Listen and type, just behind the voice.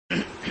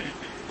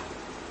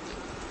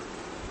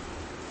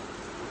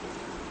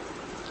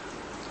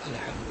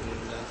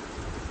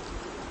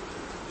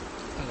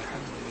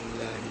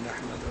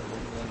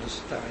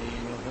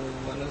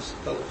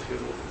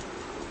ونستغفره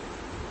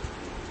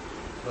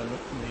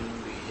ونؤمن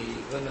به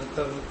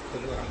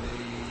ونتوكل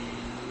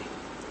عليه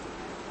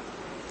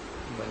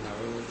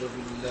ونعوذ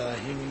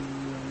بالله من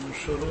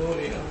شرور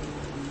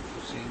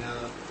أنفسنا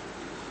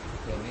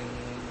ومن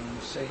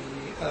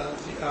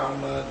سيئات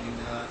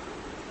أعمالنا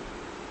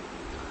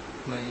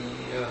من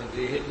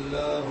يهده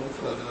الله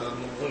فلا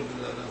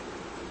مضل له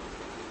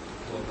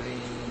ومن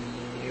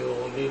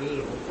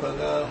يضلله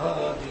فلا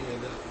هادي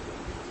له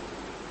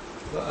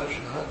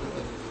وأشهد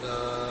أن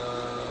لا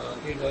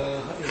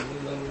إله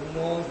إلا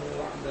الله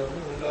وحده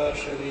لا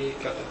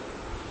شريك له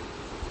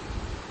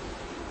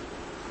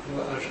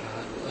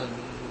وأشهد أن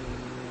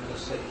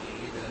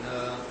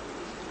سيدنا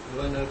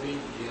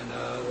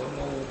ونبينا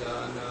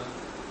ومولانا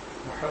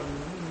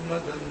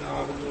محمدا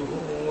عبده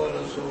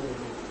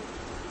ورسوله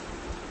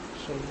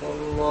صلى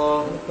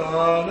الله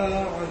تعالى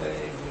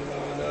عليه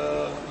وعلى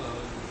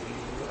آله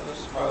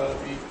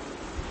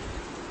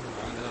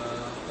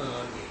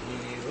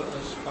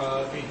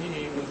وأصحابه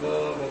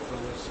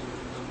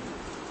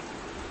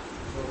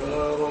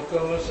وبارك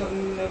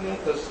وسلم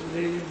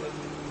تسليما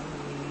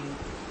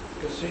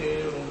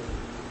كثيرا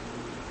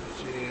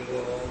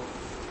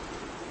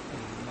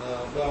أما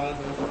بعد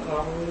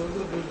فأعوذ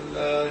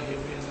بالله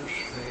من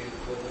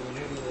الشيطان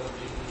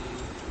الرجيم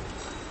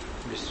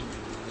بسم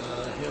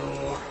الله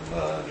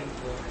الرحمن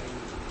الرحيم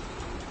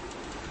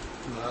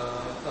ما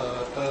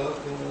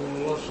آتاكم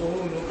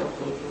الرسول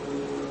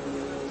فخذوه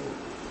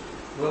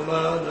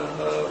وما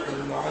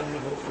نهاكم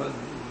عنه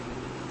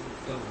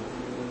فانتهوا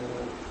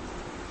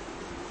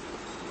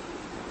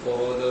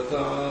قال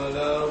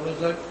تعالى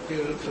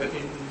وذكر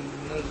فإن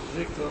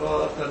الذكرى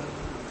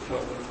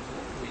تنفع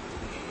المؤمنين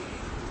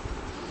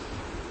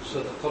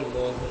صدق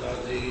الله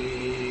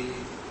العظيم.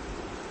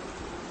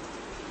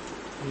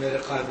 میرے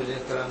قابل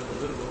احترام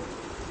بزرگوں،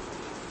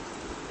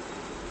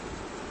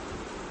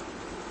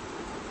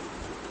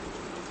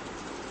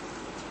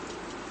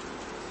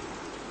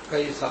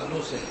 کئی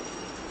سالوں سے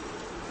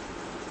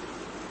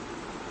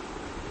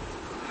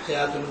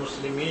حیات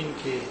المسلمین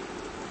کی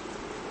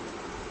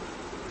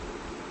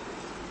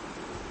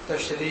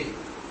تشریح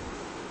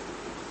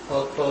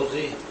اور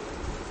توضیح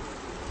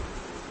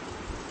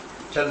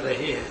چل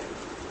رہی ہے،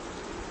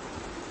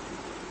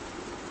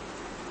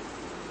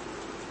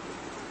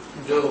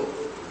 جو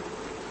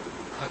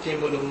حکیم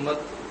الامت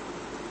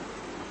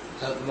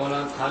حضرت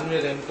مولانا تھانوی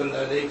رحمۃ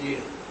اللہ علیہ کی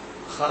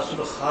خاص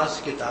الخاص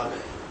کتاب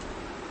ہے،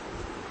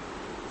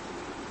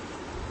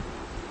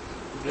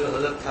 جو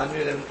حضرت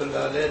تھانوی رحمۃ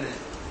اللہ علیہ نے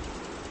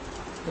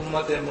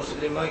امت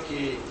مسلمہ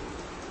کی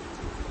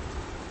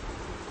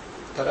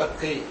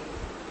ترقی،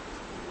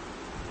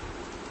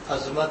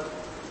 عظمت،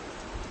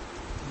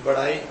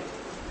 بڑائی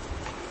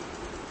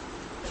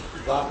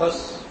واپس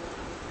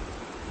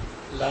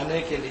لانے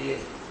کے لیے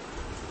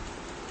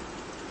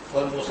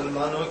اور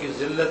مسلمانوں کی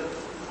ذلت،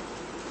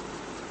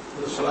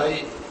 رسوائی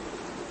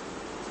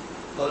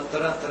اور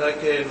طرح طرح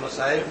کے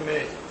مصائب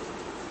میں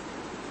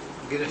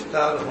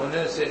گرفتار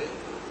ہونے سے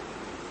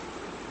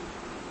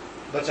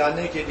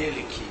بچانے کے لیے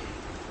لکھی ہے۔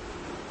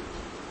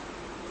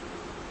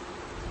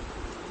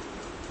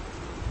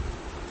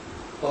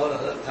 اور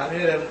حضرت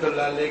تھانوی رحمۃ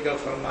اللہ علیہ کا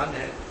فرمان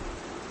ہے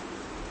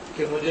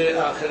کہ مجھے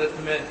آخرت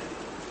میں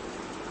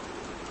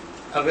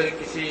اگر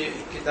کسی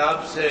کتاب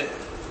سے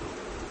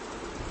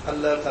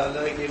اللہ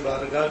تعالیٰ کی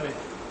بارگاہ میں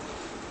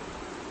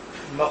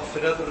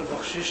مغفرت اور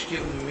بخشش کی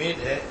امید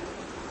ہے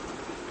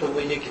تو وہ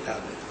یہ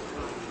کتاب ہے۔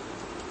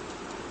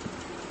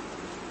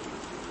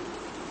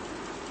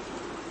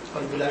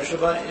 اور بلا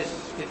شبہ اس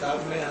کتاب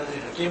میں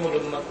حضرت حکیم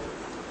الامت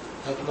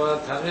حضرت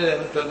مولانا تھانوی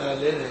رحمۃ اللہ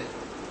علیہ نے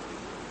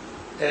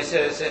ایسے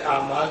ایسے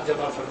اعمال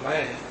جمع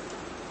فرمائے ہیں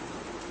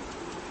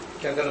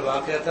کہ اگر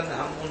واقعتاً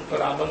ہم ان پر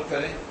عمل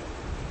کریں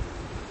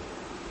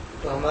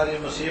تو ہماری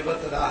مصیبت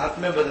راحت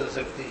میں بدل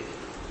سکتی ہے،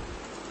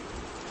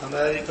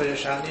 ہماری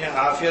پریشانیاں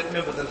عافیت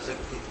میں بدل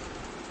سکتی ہے،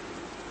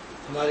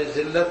 ہماری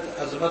ذلت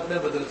عظمت میں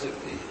بدل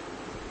سکتی ہے،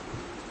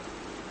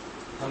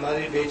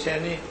 ہماری بے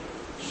چینی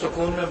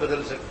سکون میں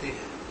بدل سکتی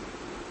ہے،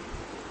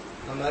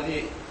 ہماری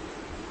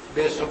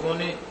بے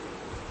سکونی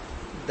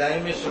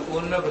دائمی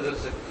سکون میں بدل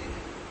سکتی ہے،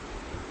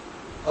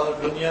 اور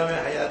دنیا میں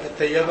حیات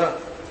طیبہ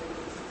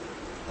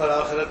اور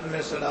آخرت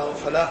میں صلاح و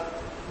فلاح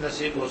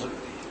نصیب ہو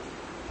سکتی ہے۔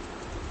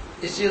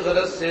 اسی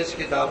غرض سے اس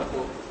کتاب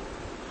کو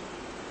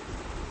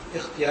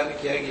اختیار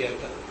کیا گیا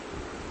تھا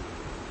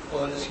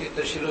اور اس کی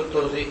تشریح و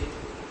توضیح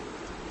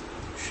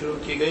شروع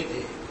کی گئی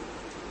تھی،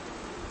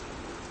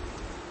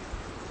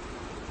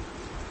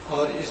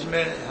 اور اس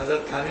میں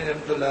حضرت تھانوی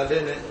رحمۃ اللہ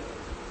علیہ نے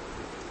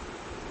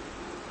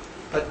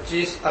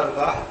 25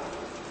 ارواح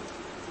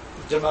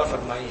جمع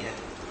فرمائی ہیں،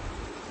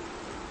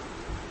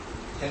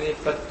 یعنی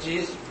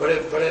 25 بڑے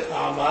بڑے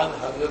اعمال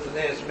حضرت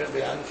نے اس میں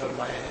بیان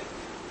فرمائے ہیں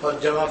اور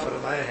جمع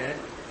فرمائے ہیں،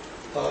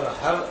 اور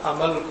ہر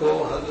عمل کو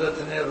حضرت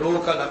نے روح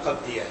کا لقب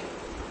دیا ہے،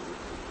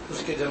 اس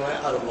کی جمع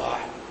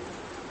ارواح۔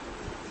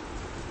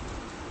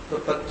 تو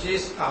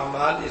 25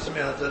 اعمال اس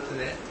میں حضرت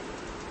نے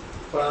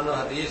قرآن و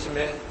حدیث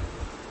میں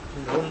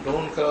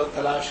ڈھونڈ کر اور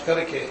تلاش کر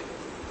کے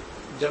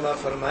جمع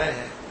فرمائے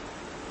ہیں،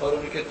 اور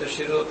ان کے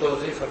تشریح و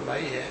توضیح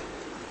فرمائی ہے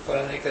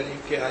قرآن کریم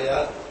کی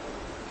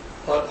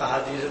آیات اور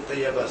احادیث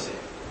طیبہ سے،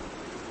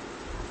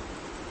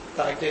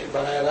 تاکہ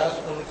براہ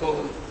راست ان کو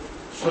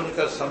سن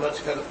کر سمجھ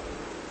کر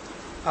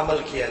عمل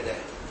کیا جائے۔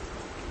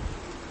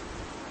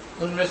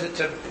 ان میں سے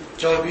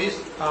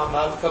 24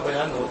 اعمال کا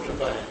بیان ہو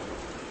چکا ہے،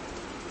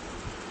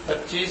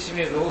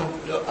 25ویں روح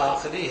جو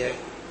آخری ہے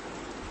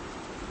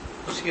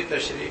اس کی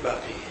تشریح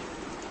باقی ہے۔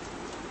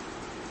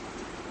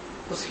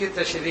 اس کی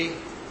تشریح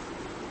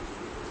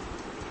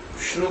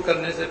شروع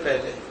کرنے سے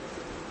پہلے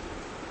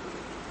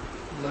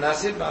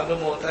مناسب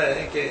معلوم ہوتا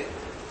ہے کہ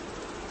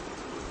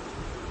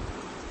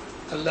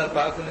اللہ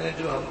پاک نے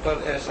جو ہم پر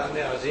احسان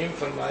عظیم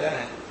فرمایا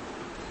ہے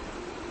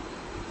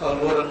اور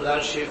وہ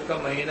رمضان شریف کا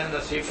مہینہ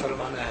نصیب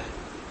فرمانا ہے۔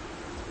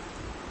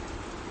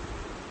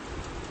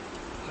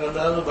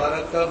 رمضان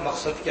مبارک کا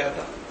مقصد کیا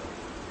تھا؟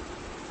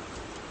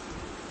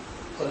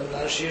 اور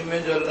رمضان شریف میں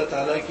جو اللہ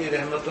تعالیٰ کی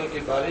رحمتوں کی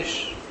بارش،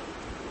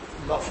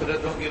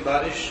 مغفرتوں کی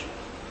بارش،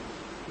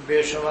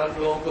 بے شمار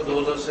لوگوں کو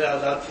دوزخ سے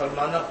آزاد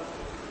فرمانا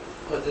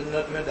اور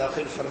جنت میں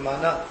داخل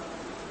فرمانا،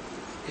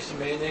 اس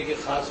مہینے کی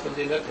خاص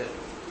فضیلت ہے۔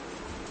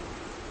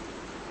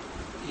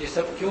 یہ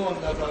سب کیوں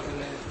اللہ پاک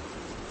نے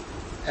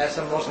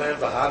ایسا موسم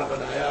بہار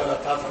بنایا اور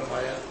عطا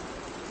فرمایا؟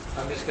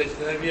 ہم اس کے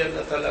جتنے بھی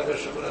اللہ تعالیٰ کا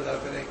شکر ادا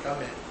کریں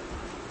کم ہے۔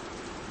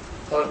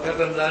 اور پھر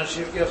رمضان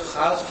شریف کی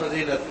خاص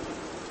فضیلت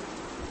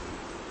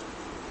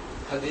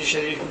حدیث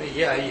شریف میں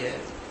یہ آئی ہے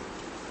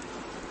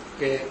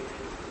کہ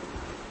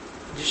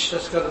جس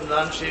شخص کا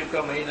رمضان شریف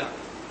کا مہینہ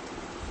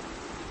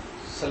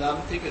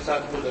سلامتی کے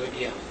ساتھ گزر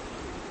گیا،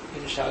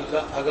 انشاءاللہ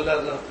اگلا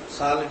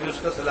سال بھی اس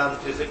کا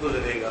سلامتی سے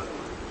گزرے گا۔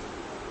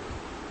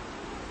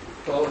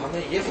 تو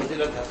ہمیں یہ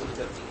فضیلت حاصل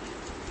کرنی ہے،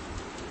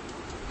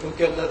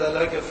 کیونکہ اللہ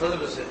تعالیٰ کے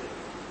فضل سے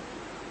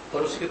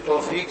اور اس کی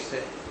توفیق سے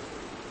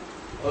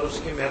اور اس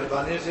کی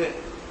مہربانی سے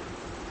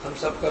ہم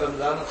سب کا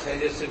رمضان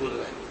خیریت سے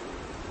گزرا ہے،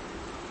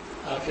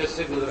 عافیت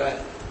سے گزرا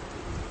ہے۔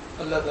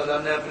 اللہ تعالیٰ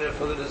نے اپنے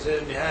فضل سے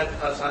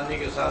نہایت آسانی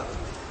کے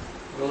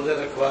ساتھ روزے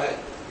رکھوائے،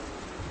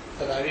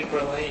 تراویح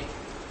پڑھوائی،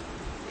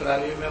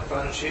 تراویح میں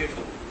قرآن شریف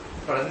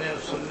پڑھنے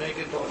اور سننے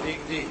کی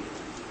توفیق دی،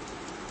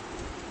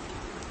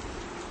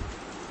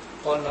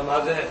 اور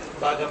نمازیں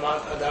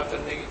باجماعت ادا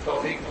کرنے کی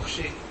توفیق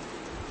بخشی،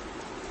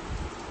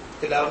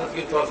 تلاوت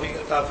کی توفیق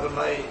عطا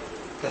فرمائی،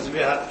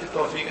 تسبیحات کی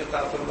توفیق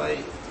عطا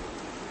فرمائی،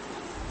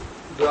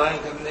 دعائیں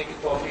کرنے کی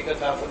توفیق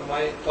عطا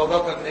فرمائی، توبہ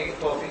کرنے کی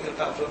توفیق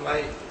عطا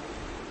فرمائی،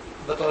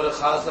 بطور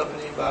خاص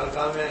اپنی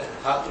بارگاہ میں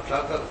ہاتھ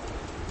اٹھا کر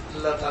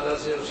اللہ تعالیٰ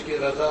سے اس کی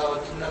رضا اور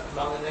جنت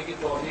مانگنے کی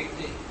توفیق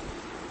دی،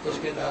 اس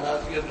کی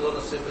ناراضگی اور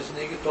دولت سے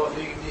بچنے کی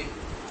توفیق دی،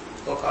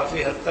 تو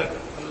کافی حد تک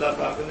اللہ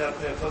پاک نے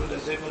اپنے فضل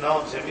سے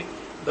گناہوں سے بھی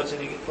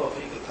بچنے کی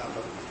توفیق عطا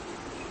فرمائی۔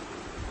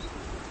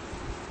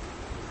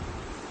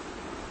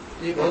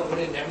 یہ بہت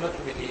بڑی نعمت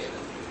ملی ہے،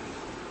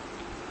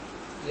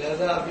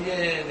 لہذا اب یہ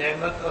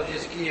نعمت اور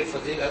جس کی یہ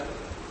فضیلت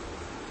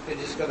کہ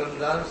جس کا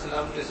رمضان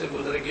سلامتی سے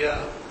گزر گیا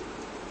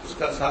اس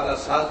کا سارا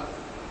سال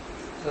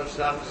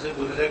سلامتی سے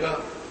گزرے گا،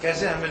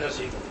 کیسے ہمیں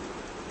نصیب ہو،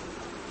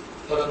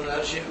 اور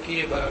رمضان شریف کی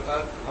یہ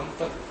برکات ہم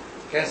پر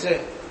کیسے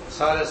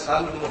سارے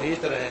سال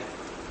محیط رہیں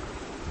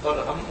اور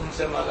ہم ان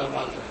سے مالا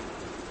مال رہیں۔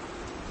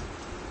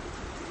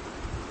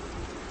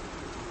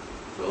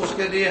 تو اس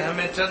کے لیے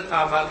ہمیں چند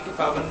اعمال کی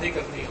پابندی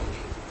کرنی ہوگی۔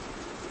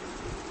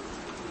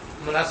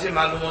 مناسب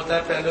معلوم ہوتا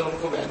ہے پہلے ان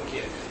کو بیان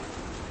کیا جائے،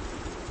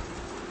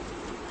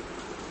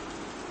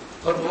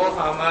 اور وہ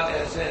اعمال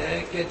ایسے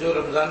ہیں کہ جو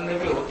رمضان میں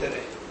بھی ہوتے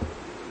رہے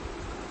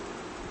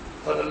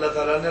اور اللہ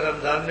تعالیٰ نے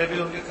رمضان میں بھی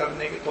ان کے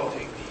کرنے کی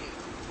توفیق دی ہے،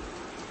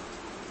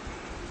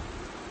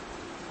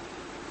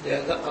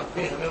 لہذا اب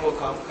بھی ہمیں وہ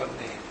کام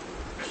کرنے ہیں۔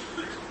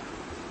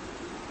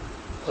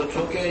 اور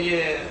چونکہ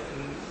یہ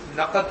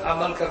نقد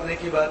عمل کرنے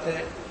کی بات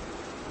ہے،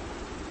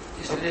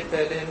 اس لیے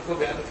پہلے ان کو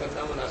بیان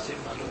کرنا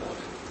مناسب معلوم ہو رہا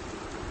ہے۔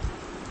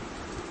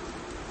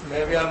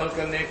 میں بھی عمل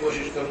کرنے کی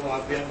کوشش کروں،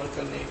 آپ بھی عمل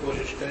کرنے کی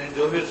کوشش کریں،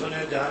 جو بھی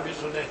سنیں جہاں بھی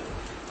سنیں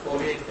وہ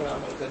بھی ان پر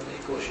عمل کرنے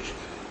کی کوشش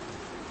کریں۔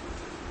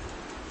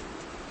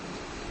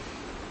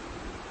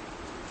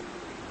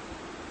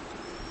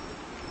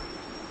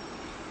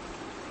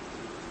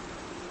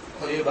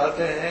 اور یہ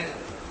باتیں ہیں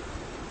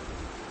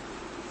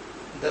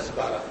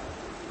 10-12،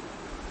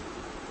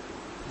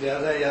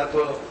 لہذا یا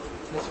تو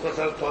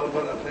مختصر طور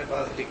پر اپنے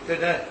پاس لکھتے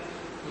جائیں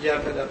یا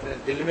پھر اپنے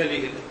دل میں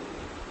لکھ لیں،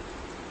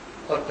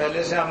 اور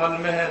پہلے سے عمل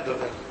میں ہے تو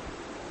پھر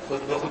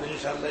خود بخود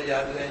انشاءاللہ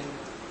یاد رہیں گے۔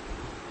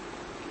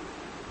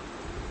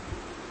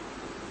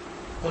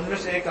 ان میں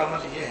سے ایک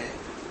عمل یہ ہے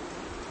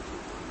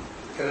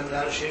کہ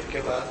رمضان شریف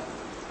کے بعد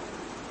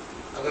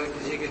اگر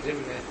کسی کے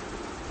ذمہ میں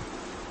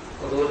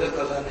روزے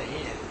قضا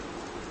نہیں ہے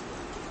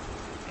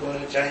تو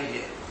انہیں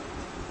چاہیے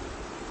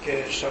کہ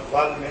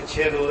شوال میں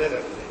 6 روزے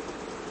رکھ لیں،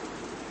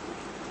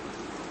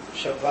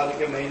 شوال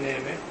کے مہینے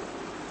میں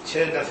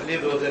 6 نفلی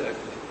روزے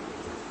رکھ لیں،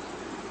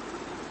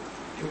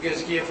 کیونکہ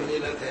اس کی یہ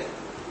فضیلت ہے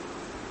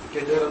کہ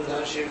جو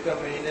رمضان شریف کا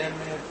مہینے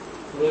میں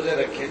روزے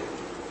رکھے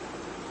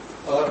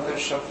اور پھر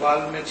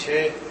شوال میں 6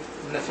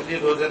 نفلی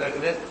روزے رکھ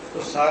لے تو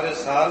سارے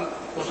سال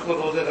اس کو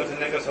روزے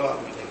رکھنے کا ثواب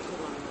ملے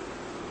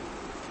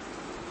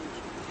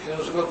گا،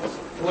 اس کو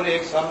پورے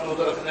ایک سال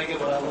روزہ رکھنے کے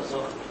برابر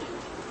ثواب ملے.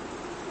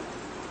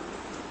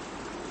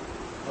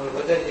 اور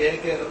وجہ یہ ہے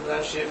کہ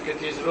رمضان شریف کے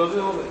 30 روزے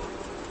ہو گئے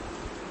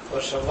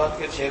اور شوال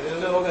کے 6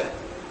 روزے ہو گئے.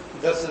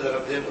 10 سے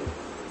ضرب دے لو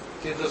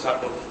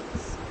 360 ہو گئے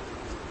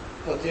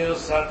اور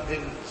 360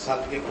 دن سال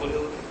کے پورے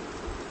ہوتے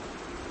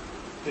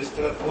ہیں. اس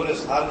طرح پورے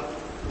سال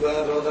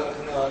روزہ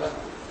رکھنے والا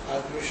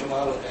آدمی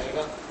شمار ہو جائے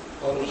گا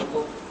اور اس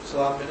کو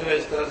ثواب ملے گا.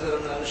 اس طرح سے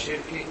رمضان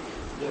شریف کی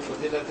جو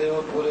فضیلت ہے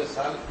وہ پورے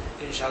سال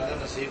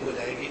انشاءاللہ نصیب ہو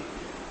جائے گی.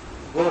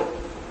 وہ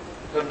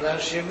رمضان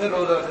شریف میں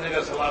روزہ رکھنے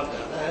کا ثواب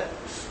زیادہ ہے.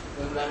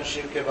 رمضان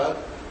شریف کے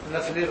بعد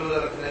نفلی روزہ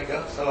رکھنے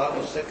کا ثواب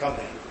اس سے کم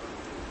ہے،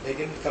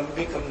 لیکن کم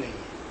بھی کم نہیں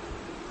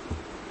ہے،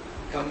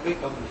 کم بھی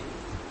کم نہیں.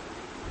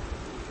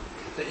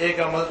 تو ایک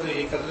عمل تو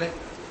یہ کر لیں.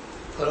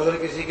 اور اگر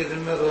کسی کے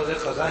ذمہ روزے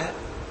قضا ہیں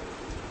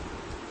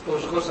تو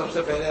اس کو سب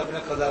سے پہلے اپنے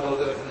قضا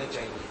روزے رکھنے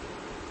چاہیے،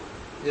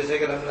 جیسے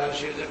کہ رمضان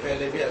شریف سے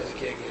پہلے بھی عرض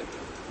کیا گیا.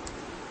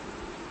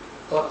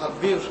 اور اب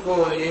بھی اس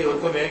کو یہ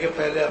حکم ہے کہ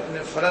پہلے اپنے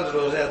فرض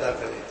روزے ادا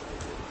کرے،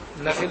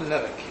 نفل نہ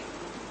رکھے.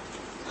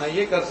 ہاں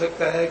یہ کر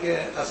سکتا ہے کہ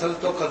اصل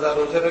تو قضا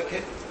روزے رکھے،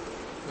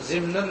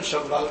 ضمناً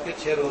شوال کے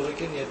 6 روزے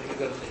کی نیت بھی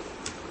کر لے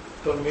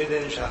تو امید ہے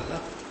انشاءاللہ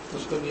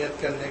اس کو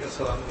نیت کرنے کا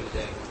ثواب مل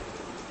جائے گا.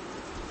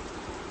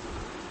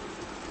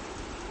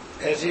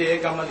 ایسی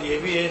ایک عمل یہ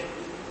بھی ہے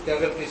کہ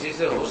اگر کسی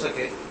سے ہو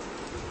سکے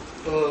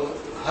تو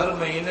ہر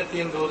مہینے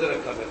 3 روزے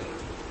رکھا کرے.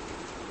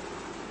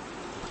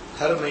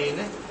 ہر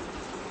مہینے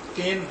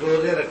 3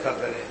 روزے رکھا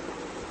کرے.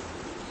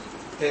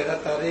 13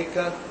 تاریخ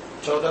کا،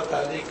 14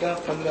 تاریخ کا،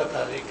 15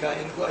 تاریخ کا.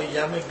 ان کو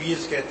ایام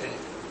 20 کہتے ہیں.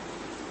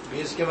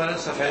 20 کے معنی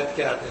سفید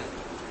کے آتے ہیں.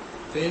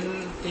 تو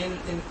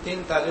ان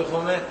 3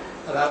 تاریخوں میں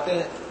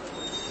راتیں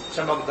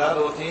چمکدار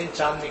ہوتی ہیں،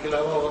 چاند نکلا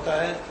ہوا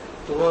ہوتا ہے،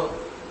 تو وہ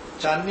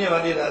چاندنی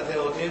والی راتیں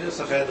ہوتی ہیں جو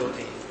سفید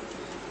ہوتی ہیں.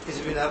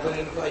 اس بنا پر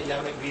ان کو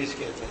ایام 20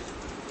 کہتے ہیں.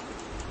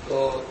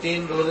 تو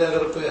 3 روزے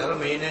اگر کوئی ہر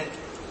مہینے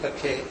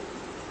رکھے،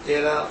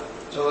 13،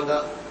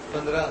 14،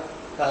 15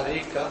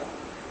 تاریخ کا،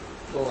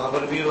 تو وہاں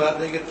پر بھی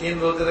بات ہے کہ 3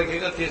 روزے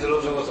رکھے گا 30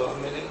 روزوں کا ثواب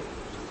ملے گا.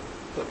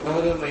 تو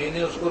پورے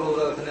مہینے اس کو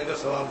روزہ رکھنے کا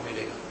ثواب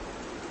ملے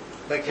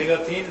گا. رکھے گا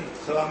 3،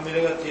 ثواب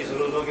ملے گا 30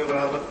 روزوں کے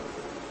برابر.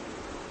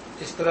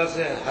 اس طرح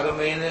سے ہر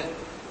مہینے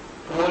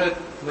پورے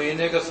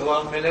مہینے کا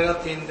ثواب ملے گا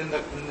 3 دن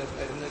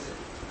رکھنے سے.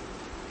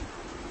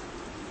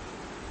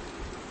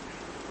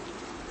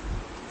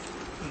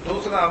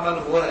 دوسرا عمل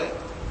وہ ہے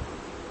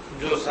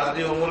جو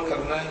ساری عمر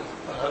کرنا ہے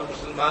اور ہر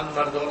مسلمان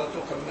مرد عورت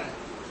کو کرنا ہے.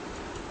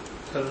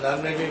 رمضان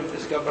میں بھی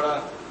اس کا بڑا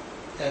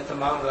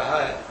اہتمام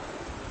رہا ہے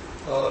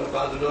اور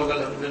بعض لوگ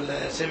الحمدللہ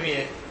ایسے بھی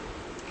ہیں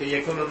کہ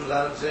یکم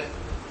رمضان سے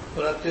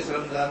 29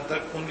 رمضان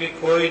تک ان کی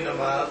کوئی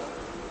نماز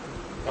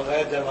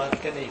بغیر جماعت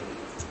کے نہیں ہوئی.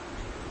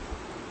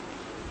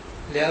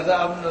 لہذا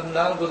اب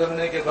رمضان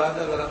گزرنے کے بعد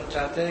اگر ہم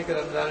چاہتے ہیں کہ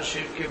رمضان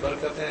شریف کی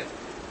برکتیں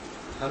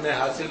ہمیں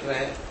حاصل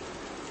رہیں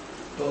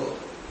تو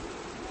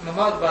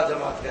نماز با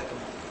جماعت کا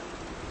اہتمام.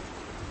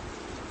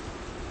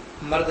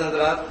 مرد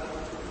حضرات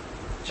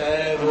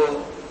چاہے وہ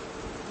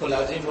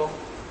ملازم ہو،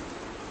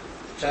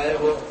 چاہے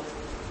وہ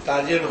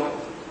تاجر ہو،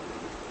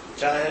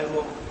 چاہے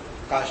وہ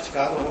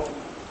کاشتکار ہو،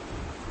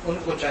 ان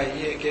کو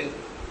چاہیے کہ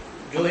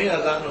جو ہی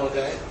اذان ہو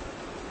جائے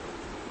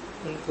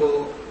ان کو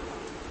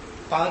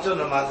 5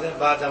 نمازیں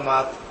با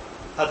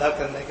جماعت ادا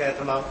کرنے کا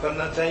اہتمام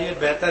کرنا چاہیے.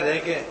 بہتر ہے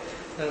کہ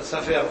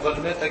صف اول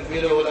میں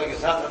تکبیر اولیٰ کے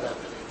ساتھ ادا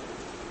کریں.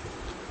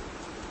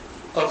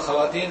 اور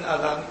خواتین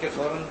اذان کے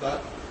فوراً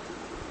بعد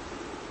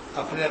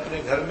اپنے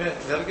اپنے گھر میں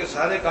گھر کے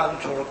سارے کام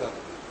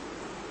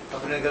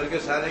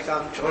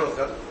چھوڑ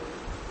کر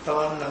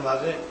تمام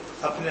نمازیں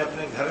اپنے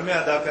اپنے گھر میں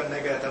ادا کرنے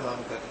کا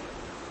اہتمام کریں.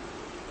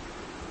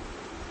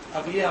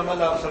 اب یہ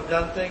عمل آپ سب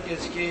جانتے ہیں کہ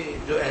اس کی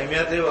جو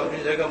اہمیت ہے وہ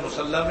اپنی جگہ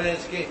مسلح میں،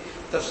 اس کی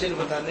تفصیل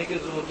بتانے کی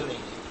ضرورت نہیں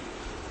ہے.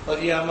 اور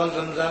یہ عمل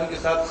رمضان کے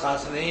ساتھ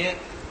خاص نہیں ہے.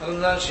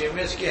 رمضان شریف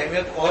میں اس کی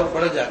اہمیت اور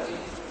بڑھ جاتی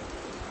ہے.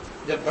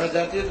 جب بڑھ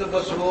جاتی ہے تو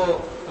بس وہ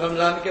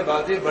رمضان کے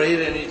بعد ہی بڑھی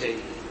رہنی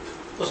چاہیے،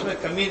 اس میں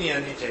کمی نہیں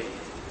آنی چاہیے.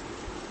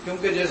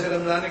 کیونکہ جیسے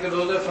رمضان کے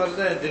روزے فرض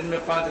ہیں، دن میں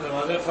 5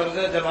 نمازیں فرض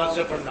ہیں، جماعت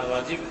سے پڑھنا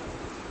واجب ہے.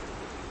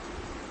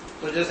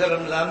 تو جیسے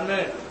رمضان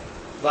میں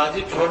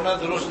واجب چھوڑنا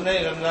درست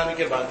نہیں، رمضان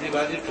کے بعد ہی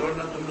واجب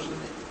چھوڑنا درست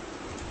نہیں.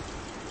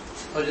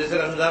 اور جیسے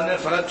رمضان میں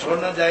فرض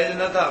چھوڑنا جائز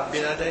نہ تھا، اب بھی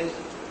ناجائز.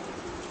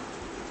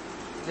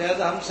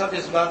 لہٰذا ہم سب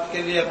اس بات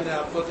کے لیے اپنے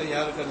آپ کو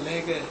تیار کر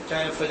لیں کہ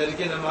چاہے فجر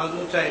کی نماز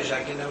ہو، چاہے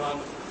عشاء کی نماز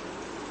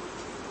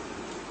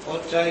ہو، اور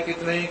چاہے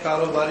کتنا ہی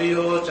کاروباری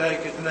ہو، چاہے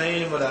کتنا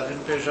ہی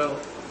ملازم پیشہ ہو،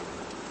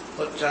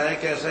 اور چاہے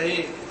کیسا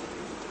ہی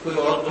کوئی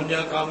اور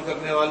دنیا کام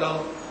کرنے والا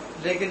ہو،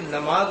 لیکن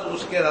نماز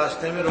اس کے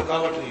راستے میں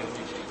رکاوٹ نہیں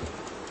ہونی چاہیے.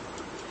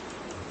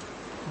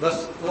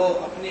 بس وہ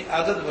اپنی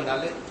عادت بنا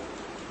لے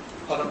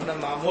اور اپنا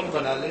معمول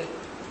بنا لے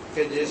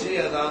کہ جیسی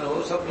اذان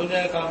ہو سب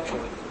دنیا کا کام چھوڑ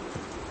دے،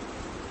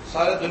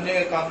 سارے دنیا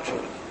کا کام چھوڑ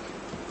دے،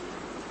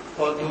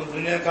 اور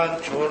دنیا کا کام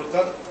چھوڑ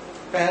کر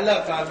پہلا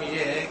کام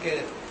یہ ہے کہ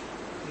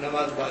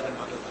نماز با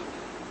جماعت ادا کرے.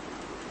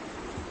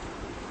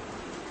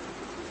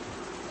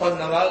 اور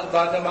نماز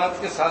با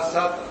جماعت کے ساتھ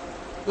ساتھ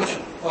کچھ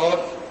اور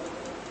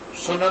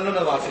سنن و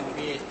نوافل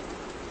بھی ہیں.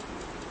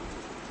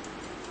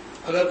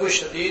 اگر کوئی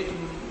شدید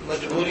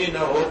مجبوری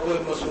نہ ہو، کوئی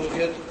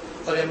مصروفیت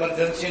اور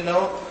ایمرجنسی نہ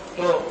ہو،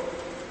 تو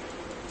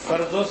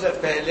فرضوں سے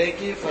پہلے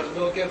کی،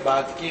 فرضوں کے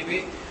بعد کی بھی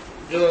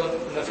جو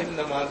نفل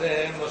نمازیں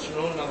ہیں،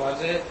 مسنون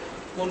نمازیں،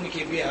 ان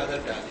کی بھی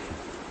عادت ڈالیں.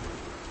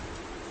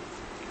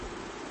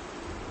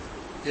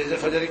 جیسے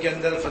فجر کے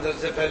اندر فجر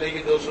سے پہلے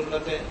کی 2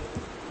 سنتیں،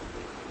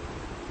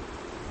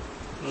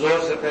 ظہر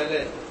سے پہلے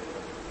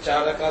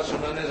 4 رکعت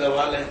سنن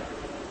زوال ہیں،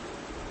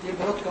 یہ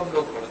بہت کم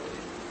لوگ پڑھتے ہیں.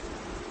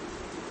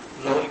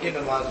 ظہر کی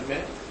نماز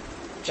میں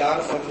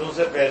 4 فرضوں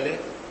سے پہلے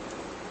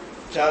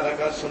 4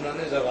 رکعت سنن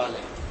زوال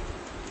ہیں،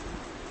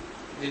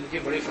 جن کی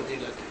بڑی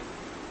فضیلت ہے.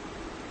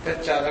 پھر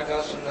 4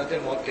 رکعت سنت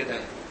موقدہ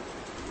ہیں،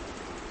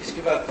 اس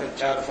کے بعد پھر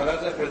 4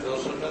 فرض ہے، پھر 2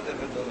 سنت ہے،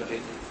 پھر 2 نفل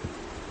ہیں.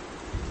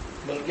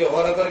 بلکہ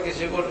اور اگر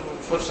کسی کو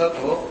فرصت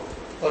ہو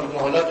اور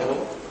مہلت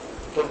ہو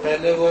تو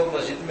پہلے وہ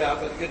مسجد میں آ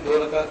کر کے 2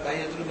 رکعت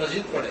تحیۃ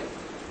المسجد پڑھے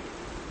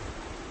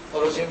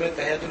اور اسی میں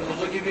تحیۃ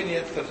الوضو کی بھی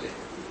نیت کر لے.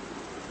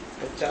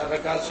 پھر 4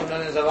 رکعت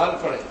سنن زوال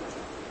پڑھے،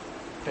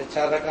 پھر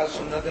 4 رکعت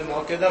سنت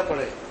موقدہ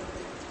پڑھے،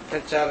 پھر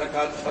 4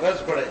 رکعت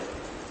فرض پڑھے،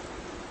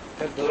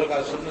 پھر 2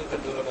 رکعت سنت، پھر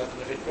 2 رکعت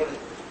نفل پڑھے.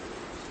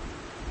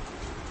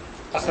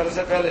 عصر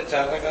سے پہلے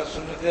 4 رکعت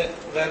سنت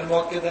غیر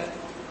موقدہ ہے،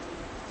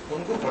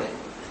 ان کو پڑھے.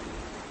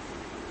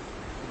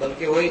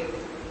 بلکہ وہی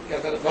کہ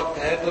اگر وقت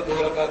ہے تو 2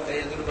 رکعت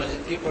تحیۃ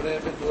المسجد کی پڑھے،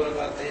 پھر 2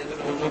 رکعت تحیۃ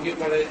الوضو کی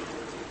پڑھے،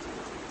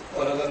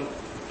 اور اگر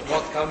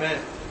وقت کم ہے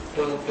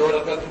تو 2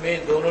 رکعت میں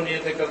دونوں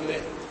نیتیں کر لیں،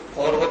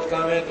 اور وقت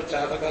کم ہے تو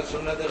 4 رکعت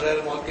سنت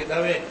غیر موقدہ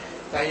میں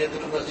تحیۃ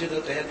المسجد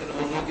اور تحیۃ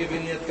الوضو کی بھی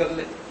نیت کر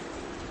لیں.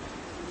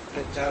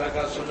 پھر 4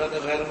 رکعت سنت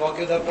غیر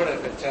موقدہ پڑھے،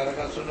 پھر 4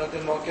 رکعت سنت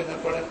موقدہ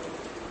پڑھے.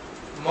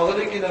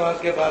 مغرب کی نماز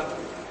کے بعد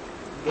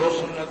 2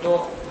 سنتوں،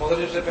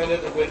 مغرب سے پہلے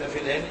تو کوئی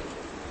نفل ہے نہیں،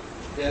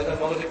 لہٰذا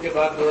مغرب کے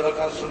بعد 2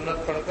 رکعت سنت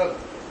پڑھ کر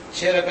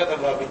 6 رکعت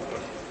اوابین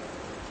پڑھے،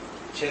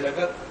 6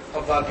 رکعت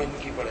اوابین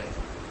کی پڑھے.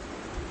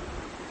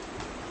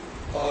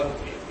 اور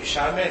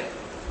عشاء میں،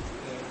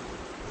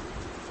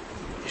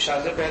 عشاء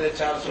سے پہلے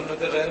 4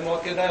 سنت غیر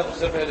موقدہ ہے، اس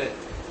سے پہلے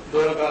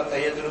 2 رکعت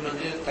تحیۃ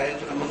المسجد تحیۃ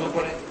الوضو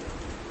پڑھے،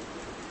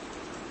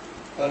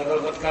 اور اگر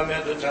وقت کم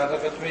ہے تو 4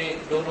 رکعت میں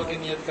دونوں کی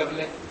نیت کر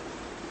لیں.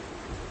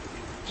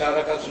 4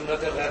 رکعت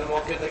سنت غیر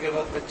موقدہ کے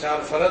بعد پھر 4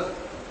 فرض،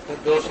 پھر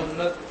 2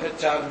 سنت، پھر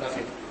 4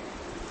 نفل.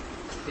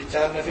 یہ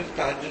 4 نفل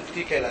تہجد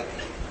کی کہلاتی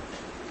ہے.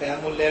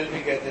 قیام اللیل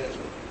بھی کہتے ہیں اس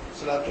کو،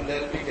 صلاۃ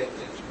اللیل بھی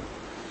کہتے ہیں اس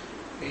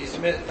کو. اس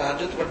میں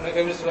تہجد پڑھنے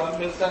کا بھی ثواب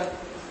ملتا ہے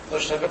اور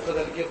شب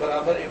قدر کے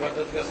برابر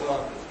عبادت کا ثواب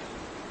ملتا ہے.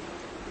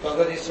 تو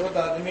اگر اس وقت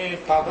آدمی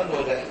پابند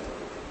ہو جائے،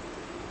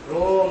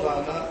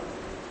 روزانہ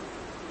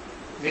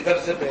وتر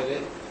سے پہلے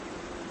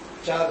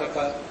 4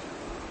 رکعت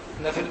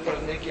نفل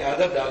پڑھنے کی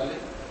عادت ڈال لے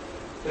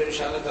تو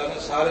انشاءاللہ تعالیٰ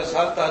سارے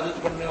سال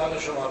تہجد پڑھنے والا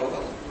شمار ہوگا.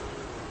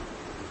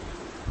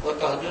 اور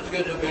تہجد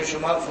کے جو بے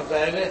شمار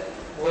فضائل ہیں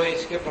وہ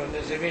اس کے پڑھنے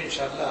سے بھی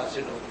انشاءاللہ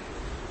حاصل ہوگی.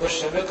 اور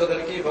شب قدر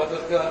کی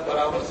عبادت کا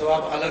برابر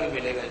ثواب الگ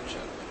ملے گا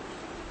انشاءاللہ.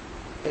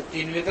 پھر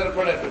 3 وتر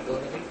پڑھے، پھر 2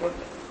 نفل پڑھ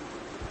لیں.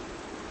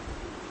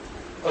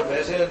 اور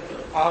ویسے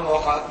عام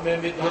اوقات میں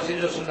بھی دوسری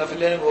جو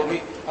نفلیں ہیں وہ بھی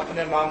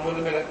اپنے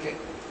معمول میں رکھے.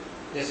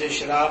 جیسے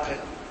اشراق ہے،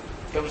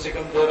 کم سے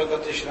کم 2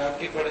 رکعت اشراق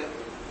کی پڑھے،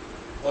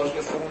 اور اس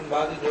کے فوراً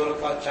بعد 2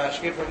 رکعت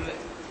چاشت کی پڑھ لیں.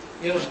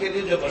 یہ اس کے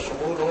لیے جو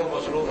مشغول ہو،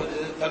 مصروف ہو،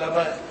 جیسے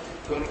طلبہ ہے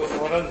کہ ان کو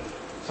فوراً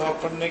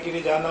سبق پڑھنے کے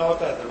لیے جانا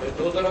ہوتا ہے تو وہ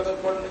 2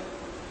 رکعت پڑھ لیں.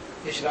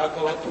 اشراق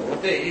کا وقت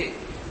ہوتے ہی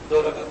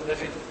 2 رکعت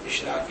نفل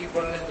اشراق کی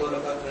پڑھ لیں، 2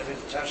 رکعت نفل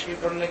چاشت کی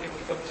پڑھ لیں، کہ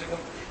کم سے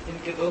کم ان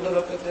کی 2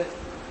 رکعت ہے.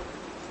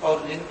 اور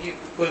جن کی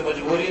کوئی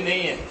مجبوری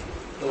نہیں ہے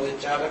تو وہ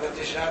 4 رکعت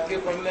اشراق کی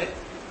پڑھ لیں،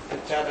 پھر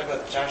 4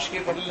 رکعت چاشت کی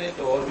پڑھ لیں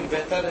تو اور بھی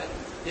بہتر ہے،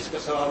 اس کا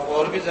ثواب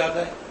اور بھی زیادہ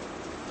ہے.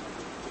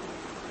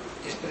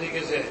 اس طریقے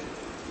سے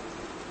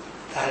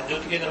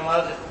تہجد کی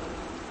نماز ہے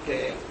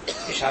کہ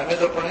عشاء میں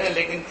تو پڑھیں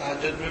لیکن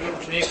تہجد میں بھی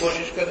اٹھنے کی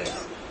کوشش کریں.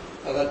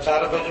 اگر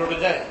 4 بجے اٹھ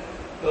جائیں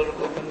تو ان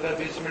کو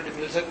 15-20 منٹ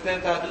مل سکتے ہیں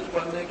تہجد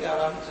پڑھنے کے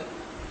آرام سے.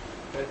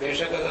 پھر بے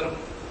شک اگر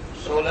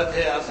سہولت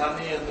ہے،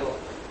 آسانی ہے تو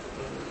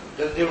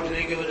جلدی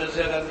اٹھنے کی وجہ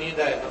سے اگر نیند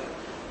آئے تو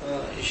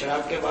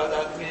اشراق کے بعد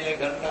آدمی 1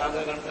 گھنٹہ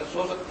آدھا گھنٹہ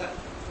سو سکتا ہے.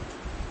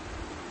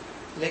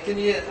 لیکن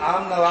یہ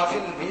عام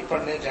نوافل بھی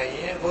پڑھنے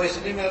چاہیے. وہ اس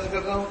لیے میں عرض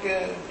کر رہا ہوں کہ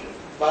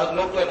بعض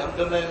لوگ تو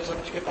الحمدللہ ان سب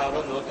کے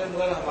پابند ہوتے ہیں،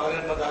 مگر ہمارے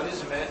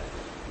مدارس میں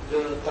جو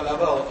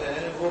طلبہ ہوتے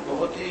ہیں وہ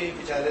بہت ہی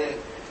بیچارے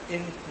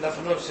ان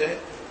نفلوں سے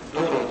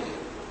دور ہوتے ہیں.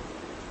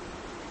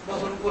 بس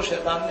ان کو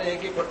شیطان نے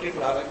ایک ہی پٹی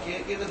پڑھا رکھی ہے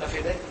کہ یہ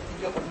نفل ہے، ان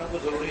کا پڑھنا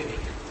کوئی ضروری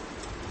نہیں ہے.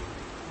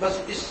 بس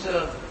اس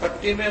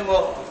پٹی میں وہ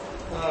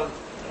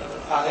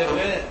آئے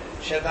ہوئے ہیں،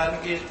 شیطان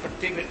کی اس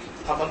پٹی پہ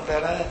عمل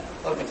پیرا ہے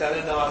اور بیچارے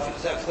نوافل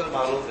سے اکثر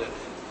معروف رہتے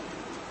ہیں.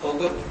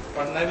 اگر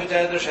پڑھنا بھی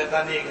چاہے تو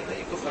شیطان یہ کہتا ہے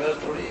یہ کوئی فرض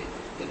تھوڑی ہے،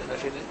 یہ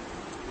نفل ہے.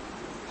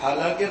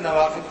 حالانکہ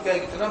نوافل کا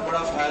ایک اتنا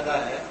بڑا فائدہ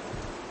ہے،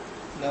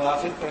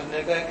 نوافل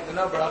پڑھنے کا ایک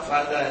اتنا بڑا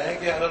فائدہ ہے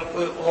کہ اگر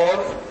کوئی اور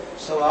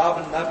ثواب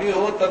نہ بھی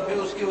ہو تب بھی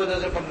اس کی وجہ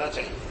سے پڑھنا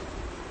چاہیے.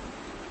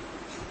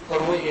 اور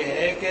وہ یہ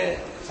ہے کہ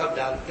سب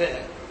جانتے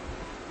ہیں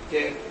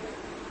کہ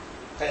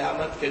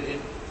قیامت کے دن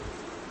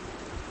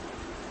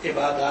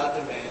عبادات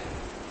میں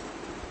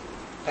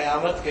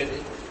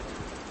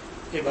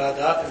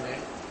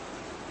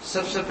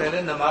سب سے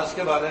پہلے نماز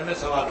کے بارے میں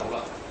سوال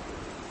ہوگا.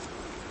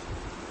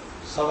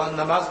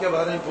 نماز کے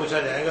بارے میں پوچھا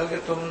جائے گا کہ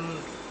تم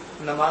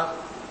نماز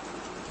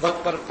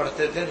وقت پر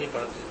پڑھتے تھے نہیں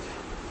پڑھتے تھے,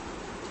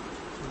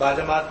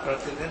 باجماعت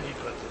پڑھتے تھے نہیں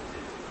پڑھتے تھے,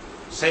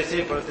 صحیح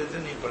سے پڑھتے تھے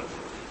نہیں پڑھتے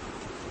تھے.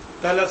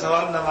 پہلا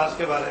سوال نماز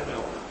کے بارے میں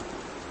ہوگا.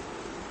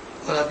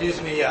 اور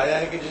حدیث میں یہ آیا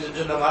ہے کہ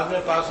جو نماز میں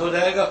پاس ہو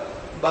جائے گا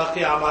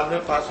باقی اعمال میں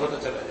پاس ہوتا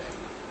چلا جائے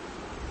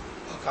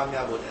گا اور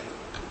کامیاب ہو جائے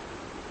گا.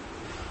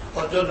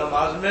 اور جو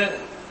نماز میں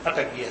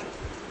اٹک گیا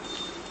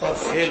اور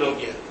فیل ہو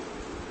گیا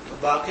تو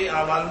باقی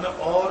اعمال میں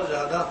اور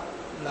زیادہ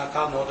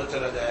ناکام ہوتا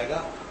چلا جائے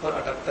گا اور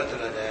اٹکتا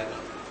چلا جائے گا.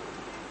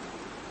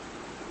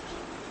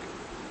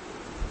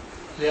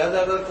 لہذا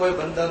اگر کوئی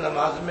بندہ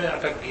نماز میں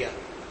اٹک گیا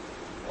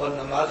اور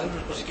نماز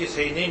میں اس کی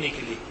صحیح نہیں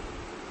نکلی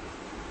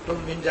تو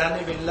من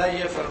جانب اللہ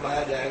یہ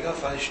فرمایا جائے گا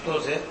فرشتوں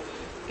سے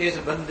کہ اس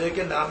بندے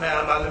کے نام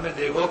اعمال میں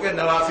دیکھو کہ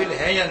نوافل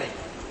ہیں یا نہیں.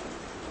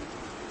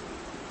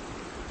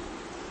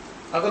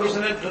 اگر اس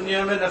نے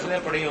دنیا میں نفلیں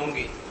پڑھی ہوں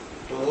گی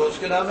تو وہ اس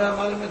کے نام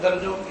اعمال میں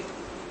درج ہوں گی.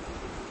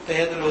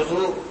 تحیۃ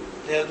الوضو,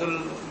 تحیۃ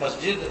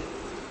المسجد,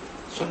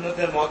 سنت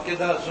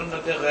موقدہ,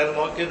 سنت غیر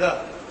موقدہ,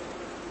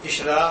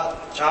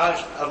 اشراق,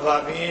 چاشت,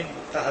 اوابین,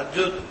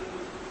 تہجد,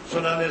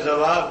 سنن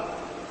زوال,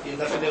 یہ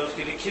نفلیں اس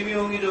کی لکھی بھی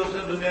ہوں گی جو اس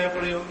نے دنیا میں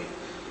پڑھی ہوں گی.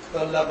 تو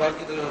اللہ پاک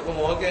کی طرف حکم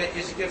ہو کہ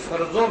اس کے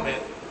فرضوں میں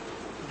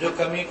جو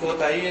کمی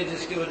کوتاہی ہے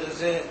جس کی وجہ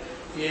سے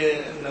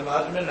یہ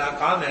نماز میں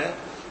ناکام ہے,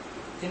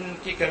 ان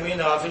کی کمی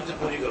نوافل سے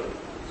پوری کرو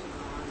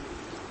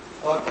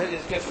اور پھر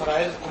اس کے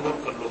فرائض قبول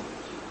کر لو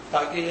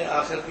تاکہ یہ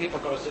آخرت کی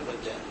پکڑ سے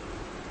بچ جائے.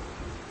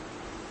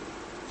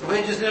 تو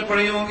بھائی جس نے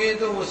پڑھی ہوں گی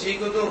تو اسی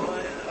کو تو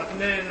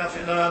اپنے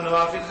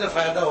نوافل سے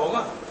فائدہ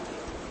ہوگا,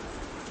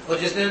 اور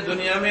جس نے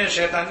دنیا میں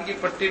شیطان کی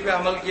پٹی پہ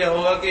عمل کیا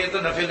ہوگا کہ یہ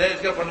تو نفل ہے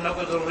اس کا پڑھنا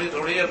کوئی ضروری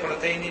تھوڑی ہے,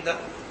 پڑھتا ہی نہیں تھا,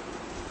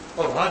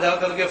 اور وہاں جا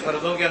کر کے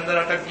فرضوں کے اندر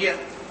اٹک گیا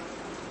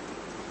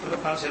تو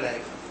کہاں سے لائے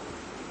گا؟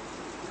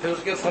 پھر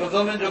اس کے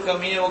فرضوں میں جو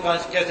کمی ہے وہ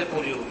کیسے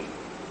پوری ہوگی؟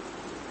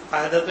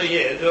 قاعدہ تو یہ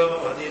ہے جو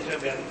حدیث میں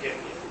بیان کیا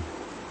گیا.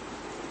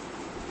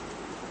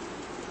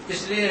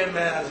 اس لیے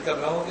میں عرض کر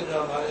رہا ہوں کہ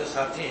جو ہمارے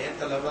ساتھی ہیں,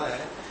 طلباء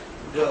ہیں,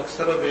 جو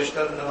اکثر و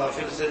بیشتر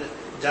نوافل سے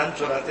جان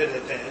چراتے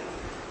رہتے ہیں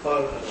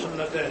اور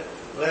سنت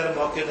غیر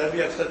موقدہ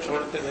بھی اکثر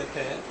چھوڑتے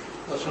رہتے ہیں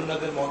اور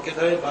سنت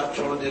موقدہ بھی بات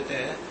چھوڑ دیتے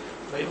ہیں,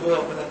 بھائی وہ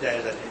اپنا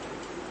جائزہ لیں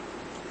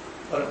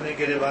اور اپنے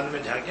گریبان میں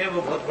جھانکیں.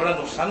 وہ بہت بڑا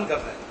نقصان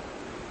کر رہے ہیں.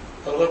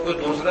 اور اگر کوئی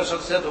دوسرا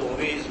شخص ہے تو وہ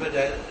بھی اس میں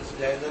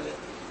جائزہ لے.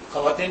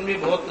 خواتین بھی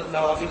بہت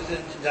نوافل سے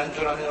جان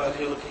چرانے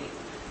والی ہوتی ہیں,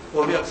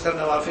 وہ بھی اکثر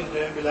نوافل جو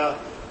ہے بلا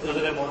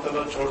عذر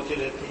معتبر چھوڑتی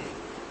رہتی ہیں.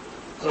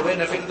 تو بھائی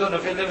نفل تو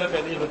نفل ہے, میں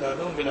پہلے ہی بتا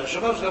دوں, بلا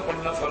شبہ اس کا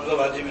پڑھنا فرض و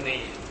واجب نہیں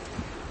ہے,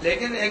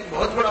 لیکن ایک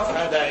بہت بڑا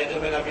فائدہ ہے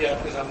جو میں نے ابھی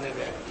آپ کے سامنے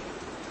بیان کیا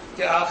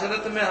کہ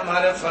آخرت میں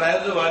ہمارے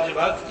فرائض و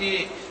واجبات کی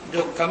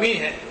جو کمی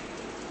ہے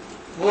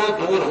وہ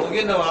دور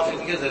ہوگی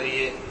نوافل کے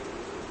ذریعے.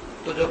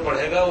 تو جو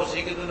پڑھے گا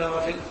اسی کی تو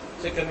نوافل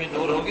سے کمی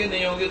دور ہوگی,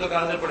 نہیں ہوگی تو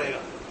کہاں سے پڑھے گا؟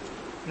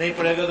 نہیں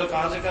پڑھے گا تو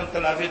کہاں سے کم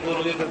تلافی دور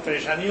ہوگی, پھر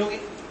پریشانی ہوگی,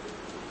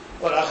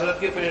 اور آخرت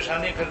کی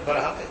پریشانی پھر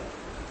برحق ہے.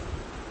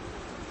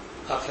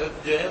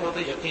 آخرت جو ہے وہ تو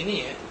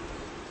یقینی ہے,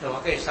 وہاں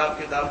کا حساب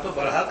کتاب تو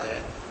برحق ہے,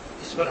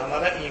 اس پر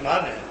ہمارا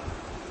ایمان ہے.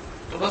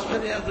 تو بس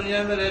پھر یہاں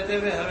دنیا میں رہتے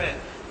ہوئے ہمیں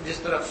جس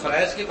طرح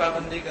فرائض کی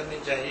پابندی کرنی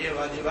چاہیے,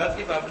 واجبات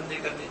کی پابندی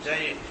کرنی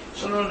چاہیے,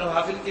 سنن و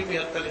نوافل کی بھی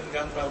حتی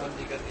الامکان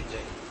پابندی کرنی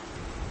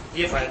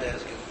چاہیے. یہ فائدہ ہے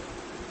اس کے.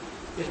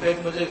 اس میں ایک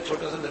مجھے ایک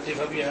چھوٹا سا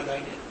لطیفہ بھی یاد آ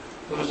گیا,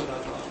 وہ بھی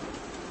سناتا ہوں.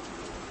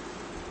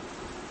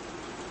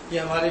 یہ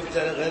ہمارے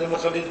بیچارے غیر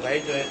مقلد بھائی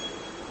جو ہے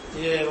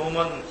یہ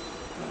عموماً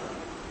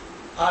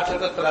 8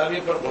 رکعت تراویح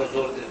پر بہت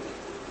زور دیتے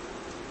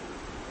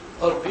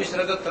اور 20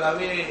 رکعت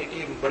تراویح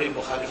کی بڑی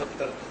مخالفت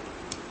کرتے,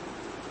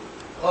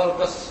 اور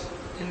بس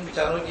ان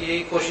بیچاروں کی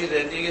یہی کوشش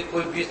رہتی ہے کہ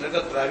کوئی 20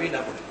 رکعت تراویح نہ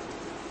پڑے,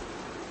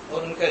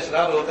 اور ان کا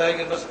اصرار ہوتا ہے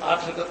کہ بس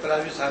 8 رکعت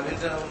تراویح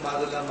ثابت ہے,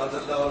 معاذ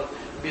اللہ, اور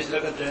 20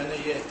 رکعت جو ہے نا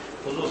یہ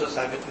حضور سے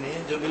ثابت نہیں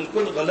ہے, جو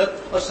بالکل غلط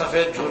اور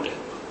سفید جھوٹ ہے.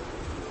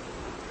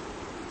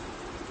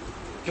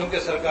 کیونکہ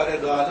سرکار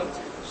دو عالم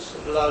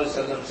صلی اللہ علیہ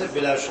وسلم سے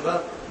بلا شبہ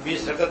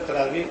 20 رکعت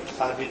تراویح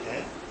ثابت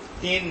ہے.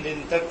 3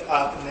 دن تک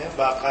آپ نے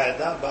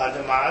باقاعدہ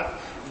باجماعت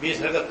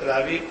 20 رکعت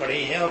تراویح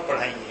پڑھی ہیں اور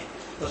پڑھائی ہیں,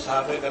 تو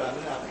صحابہ کرام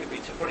نے آپ کے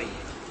پیچھے پڑھی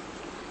ہیں.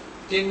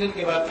 3 دن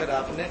کے بعد پھر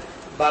آپ نے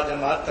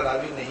باجماعت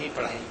تراویح نہیں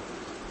پڑھائی.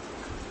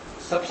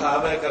 سب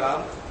صحابہ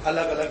کرام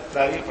الگ الگ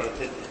تراویح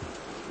پڑھتے تھے.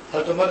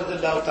 حضرت عمر رضی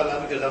اللہ تعالیٰ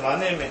عنہ کے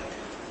زمانے میں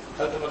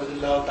حضرت عمر رضی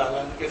اللہ تعالیٰ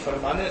عنہ کے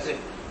فرمانے سے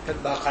پھر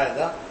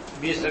باقاعدہ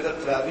 20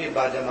 رکعت تراویح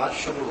باجماعت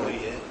شروع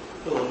ہوئی ہے.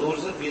 تو حضور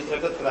سے 20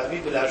 رکعت تراویح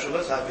بلا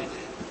شبہ ثابت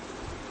ہے.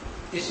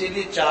 اسی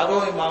لیے چاروں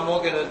اماموں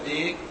کے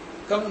نزدیک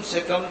کم سے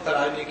کم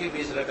تراویح کی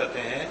 20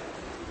 رکعتیں ہیں,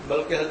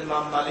 بلکہ حضرت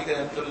امام مالک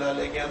رحمۃ اللہ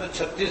علیہ کے یہاں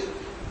تو 36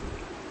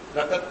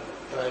 رکعت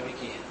تراویح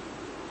کی ہیں.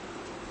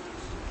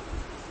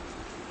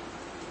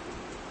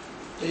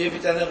 تو یہ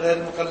بیچارے غیر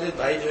مقلد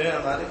بھائی جو ہیں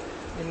ہمارے,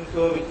 ان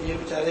کو یہ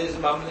بیچارے اس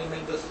معاملے میں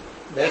بس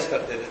بحث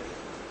کرتے رہتے.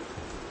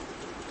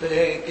 تو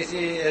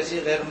کسی ایسی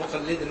غیر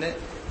مقلد نے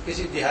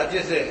کسی دیہاتی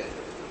سے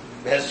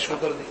بحث شروع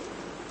کر دی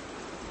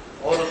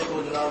اور اس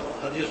کو جناب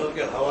حدیثوں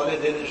کے حوالے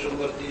دینے شروع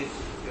کر دیے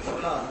کہ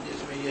فلاں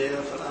حدیث میں یہ ہے،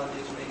 فلاں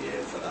حدیث میں یہ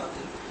ہے، فلاں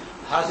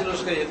حدیث۔ حاصل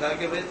اس کا یہ تھا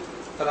کہ بھائی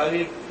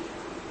تراویح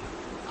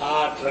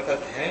 8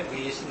 رکعت ہیں،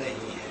 20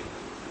 نہیں ہے۔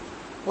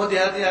 وہ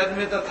دیہاتی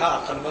آدمی تھا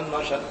عقل مند،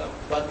 ماشاء اللہ،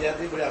 بعض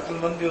دیہاتی بڑے عقل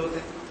مند بھی ہوتے،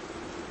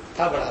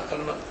 تھا بڑا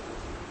عقل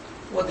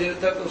مند۔ وہ دیر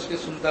تک اس کی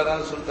سنتا رہا،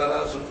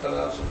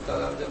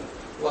 جب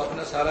وہ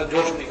اپنا سارا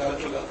جوش نکال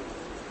چکا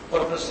اور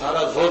اپنا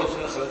سارا زور اس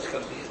نے خرچ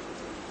کر دیا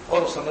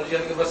اور سمجھ گیا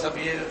کہ بس اب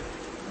یہ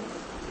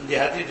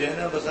دیہاتی جو ہے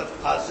نا، بس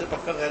اب آج سے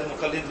پکا غیر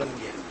مقلد بن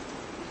گیا،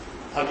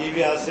 اب یہ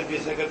بھی آج سے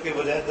 20 رکعت کے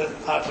بجائے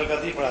 8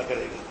 رکعت ہی پڑھا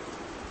کرے گا۔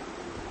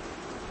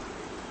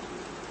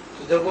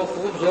 تو جب وہ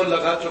خوب زور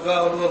لگا چکا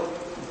اور وہ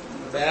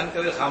بیان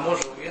کر کے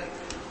خاموش ہو گیا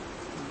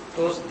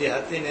تو اس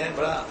دیہاتی نے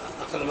بڑا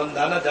عقل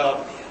مندانہ جواب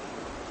دیا۔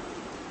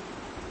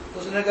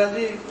 اس نے کہا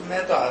جی میں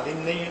تو عالم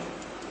نہیں ہوں،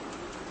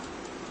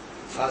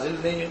 فاضل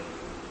نہیں ہوں،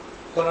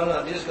 قرآن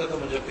حدیث کا تو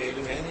مجھے کوئی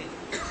علم ہے نہیں،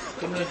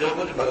 تم نے جو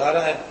کچھ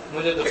بگاڑا ہے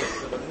مجھے تو کچھ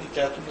پتہ نہیں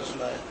کیا تم نے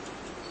سنایا،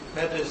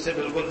 میں تو اس سے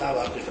بالکل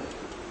ناواقف ہوں،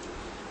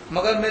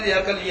 مگر میری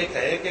عقل یہ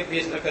کہے کہ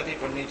 20 رکعت ہی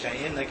پڑھنی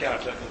چاہیے نہ کہ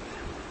 8 رکعت۔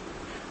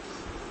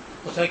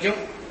 اس نے کیوں؟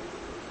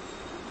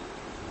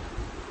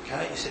 کیا؟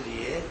 اس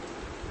لیے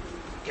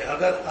کہ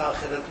اگر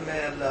آخرت میں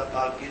اللہ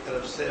پاک کی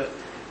طرف سے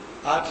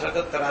 8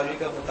 رکعت تراویح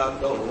کا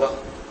مطالبہ ہوا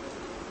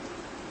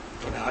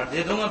تو میں 8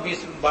 دے دوں گا،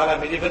 12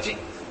 میری بچی،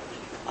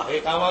 آگے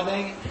کام آ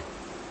جائیں گے۔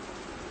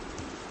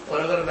 اور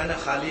اگر میں نے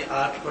خالی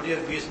 8 پڑھی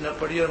اور 20 نہ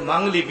پڑھی اور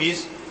مانگ لی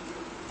 20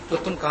 تو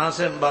تم کہاں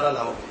سے 12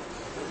 لاؤ گے؟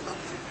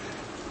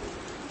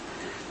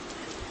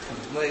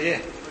 یہ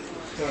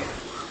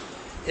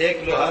ایک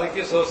لوہار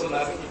کی 100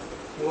 سنار کی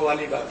وہ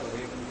والی بات ہو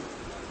گئی۔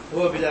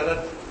 وہ بیچارہ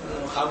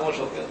خاموش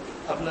ہو کے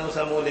اپنا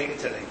اسا منہ لے کے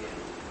چلے گیا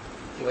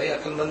کہ بھائی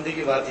عقل مندی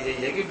کی بات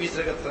یہی ہے کہ 20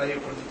 رکعت تراویح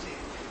پڑھنی چاہیے۔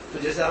 تو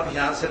جیسے آپ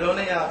یہاں سے رہو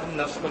نا، یا اپنے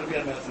نفس پر بھی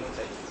ہمیں ہنسنا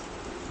چاہیے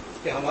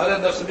کہ ہمارا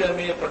نفس بھی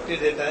ہمیں یہ پٹی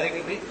دیتا ہے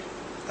کہ بھائی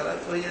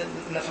تو یہ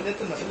نفلیں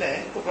تو نفلیں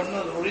ہیں، کو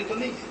پڑھنا ضروری تو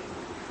نہیں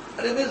ہے۔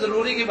 ارے بھائی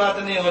ضروری کی بات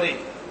نہیں ہو رہی،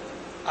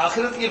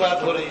 آخرت کی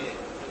بات ہو رہی ہے۔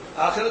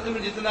 آخرت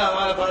میں جتنا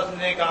ہمارے پاس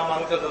نیک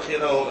اعمال کا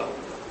ذخیرہ ہوگا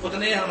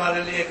اتنے ہی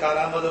ہمارے لیے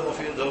کارآمد و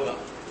مفید ہوگا،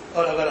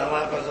 اور اگر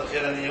ہمارے پاس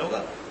ذخیرہ نہیں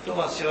ہوگا تو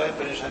وہاں سوائے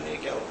پریشانی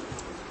کیا ہوگا۔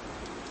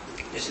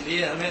 اس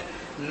لیے ہمیں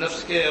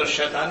نفس کے اور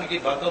شیطان کی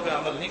باتوں پہ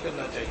عمل نہیں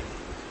کرنا چاہیے،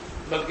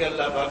 بلکہ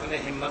اللہ پاک نے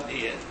ہمت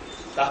دی ہے،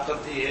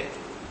 طاقت دی ہے،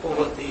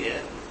 قوت دی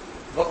ہے،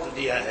 وقت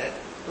دیا ہے،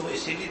 تو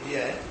اسی لیے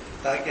دیا ہے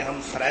تاکہ ہم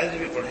فرائض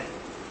بھی پڑھیں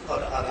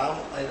اور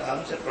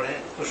آرام سے پڑھیں،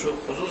 خشوع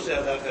خضوع سے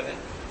ادا کریں،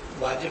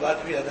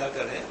 واجبات بھی ادا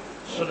کریں،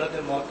 سنت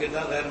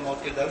موقدہ غیر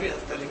موقدہ بھی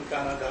حتی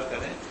الامکان ادا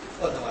کریں،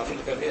 اور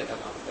نوافل کا بھی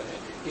اہتمام کریں۔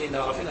 یہ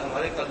نوافل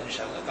ہمارے کل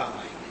انشاءاللہ کام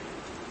آئیں گے۔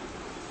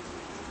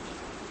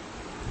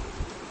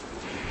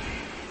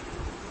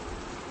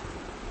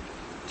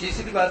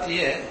 تیسری بات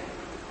یہ ہے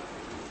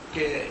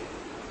کہ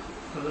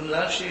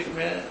رمضان شریف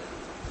میں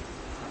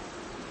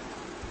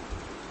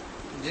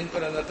جن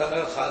پر اللہ تعالیٰ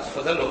کا خاص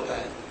فضل ہوتا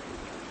ہے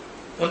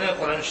انہیں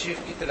قرآن شریف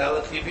کی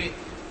تلاوت کی بھی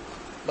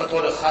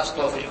بطور خاص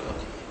توفیق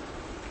ہوتی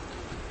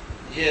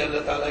ہے۔ یہ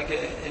اللہ تعالیٰ کے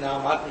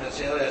انعامات میں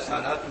سے اور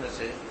احسانات میں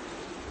سے،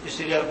 اس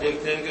لیے آپ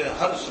دیکھتے ہیں کہ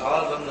ہر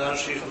سال رمضان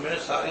شریف میں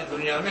ساری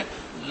دنیا میں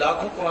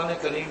لاکھوں قرآن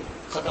کریم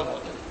ختم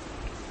ہوتے ہیں۔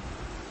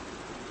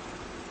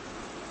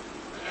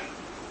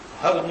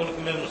 ہر ملک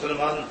میں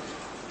مسلمان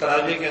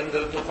تراویح کے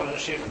اندر تو قرآن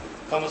شریف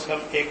کم از کم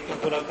ایک تو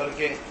پورا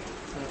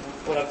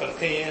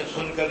کرتے ہی ہیں،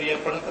 سن کر یا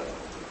پڑھ کر،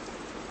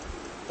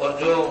 اور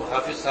جو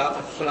حافظ صاحب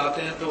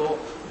سناتے ہیں تو وہ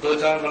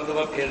 2-4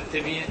 مرتبہ پھیرتے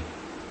بھی ہیں،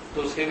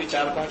 تو اس کے بھی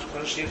 4-5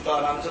 قرآن شریف تو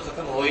آرام سے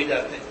ختم ہو ہی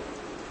جاتے ہیں۔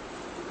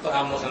 اور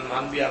عام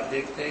مسلمان بھی آپ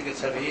دیکھتے ہیں کہ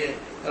سبھی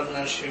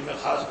رمضان شریف میں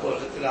خاص طور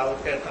سے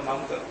تلاوت کا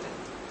اہتمام کرتے ہیں۔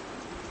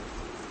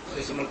 اور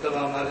اس مرتبہ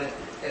ہمارے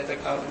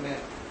اعتکاف میں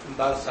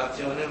بعض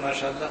ساتھیوں نے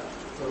ماشاءاللہ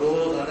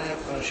روزانہ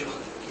قرآن شریف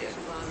ختم کیا،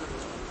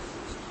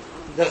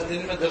 10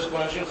 دن میں 10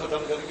 قرآن شریف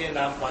ختم کر کے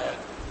انعام پایا۔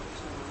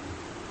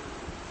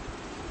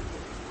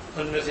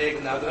 ان میں سے ایک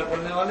نادرہ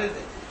پڑھنے والے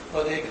تھے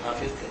اور ایک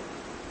حافظ تھے۔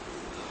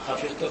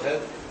 حافظ تو خیر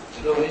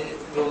چلو بھائی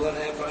روزانہ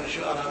قرآن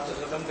شریف آرام سے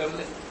ختم کر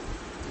لے،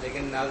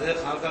 لیکن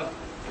نادر خان کا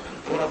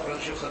پورا قرآن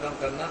شریف ختم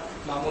کرنا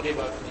معمولی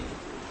بات نہیں ہے۔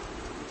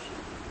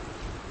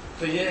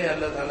 تو یہ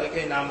اللہ تعالیٰ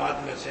کے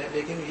انعامات میں سے،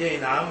 لیکن یہ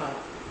انعام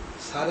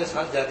سارے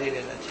سال جاری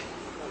رہنا چاہیے،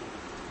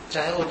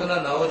 چاہے اتنا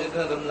نہ ہو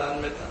جتنا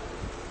رمضان میں تھا،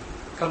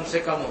 کم سے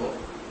کم ہو۔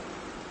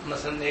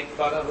 مثلا ایک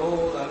پارہ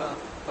روزانہ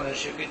قرآن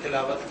شریف کی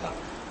تلاوت کا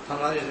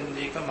ہماری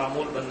زندگی کا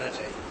معمول بننا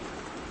چاہیے۔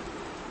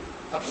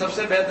 اب سب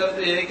سے بہتر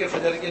تو یہ ہے کہ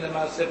فجر کی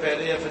نماز سے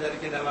پہلے یا فجر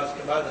کی نماز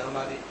کے بعد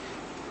ہماری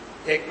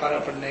ایک پارہ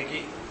پڑھنے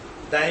کی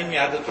دائمی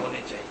عادت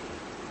ہونی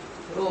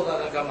چاہیے،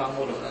 روزانہ کا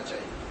معمول ہونا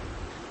چاہیے۔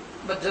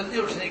 بس جلدی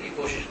اٹھنے کی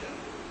کوشش کریں،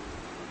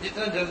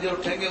 جتنا جلدی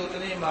اٹھیں گے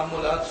اتنی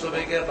معمولات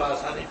صبح کے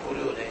بآسانی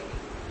پورے ہو جائیں گے۔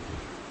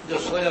 جو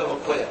سویا وہ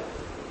کھویا،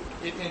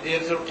 جتنی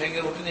دیر سے اٹھیں گے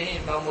اتنی ہی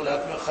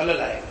معمولات میں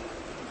خلل آئے گا۔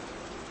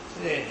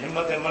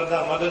 ہمت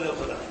مردہ مدد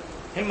خدا،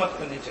 ہمت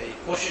کرنی چاہیے،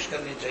 کوشش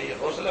کرنی چاہیے،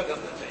 حوصلہ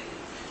کرنا چاہیے،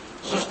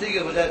 سستی کے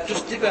بجائے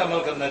چستی پہ عمل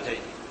کرنا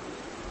چاہیے،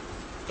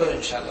 تو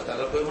انشاءاللہ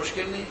تعالیٰ کوئی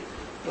مشکل نہیں۔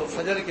 تو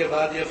فجر کے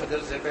بعد یا فجر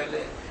سے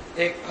پہلے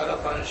ایک پارا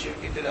قرآن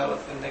شریف کی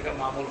تلاوت کرنے کا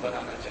معمول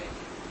بنانا چاہیے،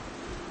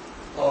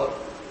 اور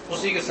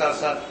اسی کے ساتھ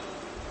ساتھ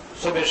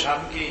صبح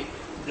شام کی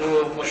جو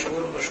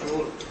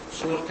مشہور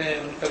صورتیں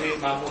ان کا بھی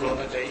معمول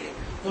ہونا چاہیے.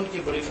 ان کی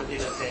بڑی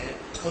فضیلتیں ہیں،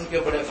 ان کے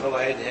بڑے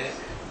فوائد ہیں،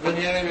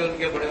 دنیا میں بھی ان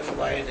کے بڑے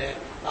فوائد ہیں،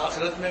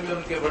 آخرت میں بھی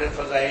ان کے بڑے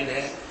فضائل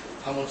ہیں.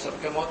 ہم ان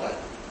سب کے محتاج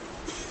ہیں،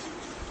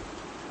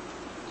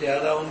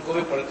 زیادہ ان کو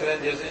بھی پڑھتے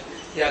رہیں. جیسے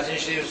یاسین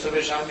شریف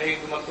صبح شام میں ایک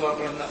مرتبہ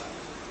پڑھنا،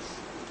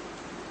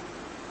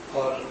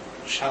 اور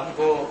شام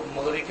کو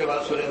مغرب کے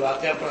بعد سورہ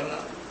واقعہ پڑھنا،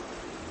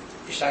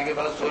 عشاء کے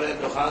بعد سورہ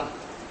دخان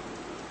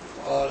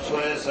اور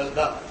سورہ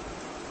سجدہ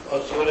اور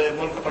سورہ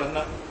ملک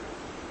پڑھنا.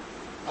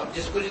 اب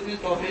جس کو جتنی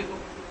توفیق ہو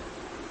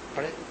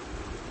پڑھے،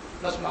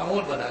 بس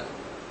معمول بنا لیں.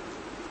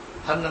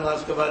 ہر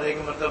نماز کے بعد ایک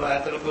مرتبہ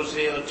آیت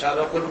الکرسی اور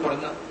چاروں کل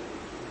پڑھنا.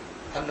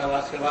 ہر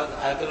نماز کے بعد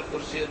آیت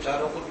الکرسی اور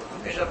چاروں کل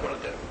ہمیشہ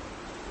پڑھتے رہو.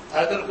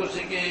 آیت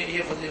الکرسی کی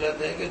یہ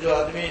فضیلت ہے کہ جو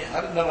آدمی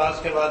ہر نماز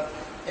کے بعد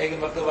ایک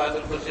مرتبہ آیت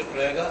الکرسی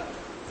پڑھے گا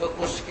تو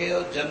اس کے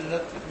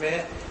جنت میں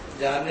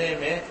جانے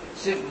میں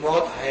صرف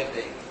موت حائل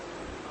رہے گی.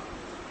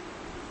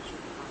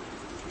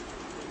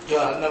 جو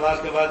ہر نماز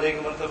کے بعد ایک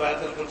مرتبہ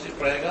آیت الکرسی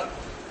پڑھے گا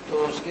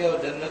تو اس کے اور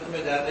جنت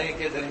میں جانے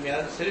کے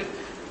درمیان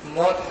صرف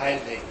موت حائل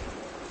رہے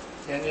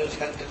گی، یعنی اس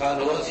کا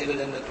انتقال ہوا سیدھا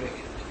جنت میں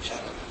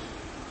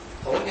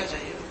انشاءاللہ. اور کیا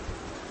چاہیے؟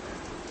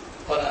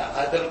 اور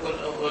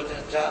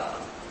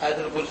آیت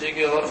الکرسی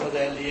کے اور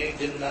فضائل یہ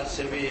جنات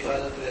سے بھی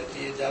حفاظت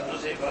رہتی ہے، جادو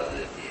سے حفاظت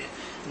رہتی ہے،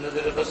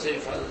 نظر بد سے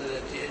حفاظت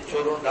رہتی ہے،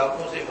 چوروں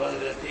ڈاکوں سے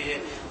حفاظت رہتی ہے،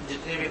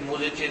 جتنی بھی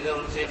موزی چیزیں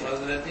ان سے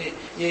حفاظت رہتی ہے.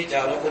 یہی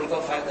چاروں کل کا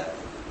فائدہ ہے.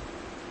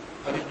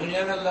 ابھی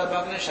دنیا میں اللہ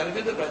پاک نے شر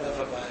بھی تو پیدا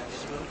فرمایا ہے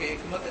جس میں ان کی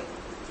حکمت ہے،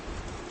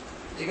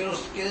 لیکن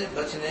اس کے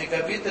بچنے کا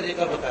بھی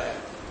طریقہ بتایا ہے.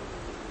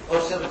 اور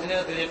اس سے بچنے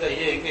کا طریقہ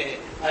یہ ہے کہ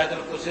آیت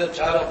الکرسی اور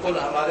چاروں کل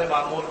ہمارے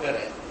معمول میں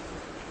رہے.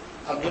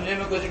 اب دنیا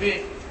میں کچھ بھی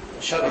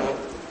شر ہو،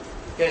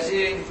 کیسی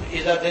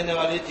ایزا دینے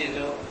والی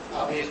چیزیں ہو،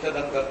 آپ اس کا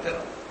دم کرتے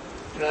رہو.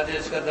 چنانچہ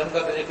اس کا دم کا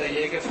طریقہ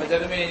یہ ہے کہ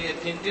فجر میں یہ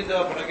 3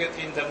 دفعہ پڑھ کے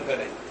 3 دم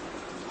کرے.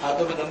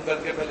 ہاتھوں میں دم کر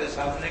کے پہلے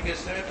سامنے کے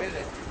حصے میں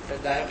پھیرے، پھر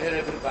دائیں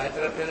پھیرے، پھر بائیں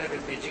طرف پھیرے، پھر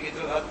پیچھے کی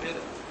طرف ہاتھ پھیرے.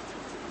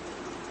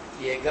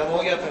 یہ ایک دم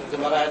ہو گیا. پھر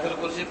دوبارہ آیت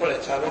الکرسی پڑھے،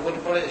 چاروں کل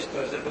پڑھے، اس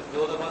طرح سے پھر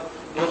 2 دفعہ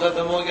دوسرا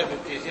دم ہو گیا. پھر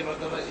تیسری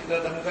مرتبہ اسی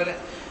طرح دم کرے.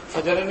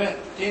 فجر میں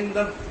 3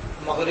 دم،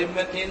 مغرب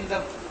میں 3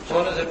 دم،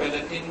 سونے سے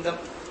پہلے 3 دم.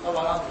 اب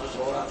آرام سے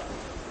سو رہا،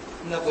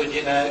 نہ کوئی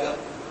جن آئے گا،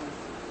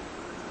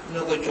 نہ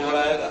کوئی چور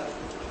آئے گا،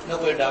 نہ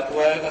کوئی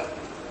ڈاکو آئے گا،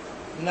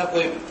 نہ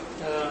کوئی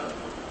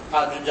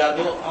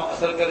جادو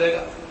اثر کرے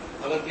گا.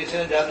 اگر کسی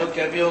نے جادو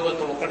کیا بھی ہوگا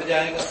تو وہ کٹ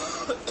جائے گا.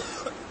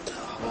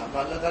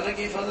 اللہ تعالیٰ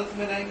کی حفاظت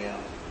میں رہیں گے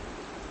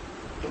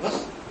آپ. تو بس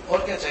اور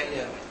کیا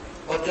چاہیے ہمیں؟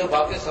 اور جو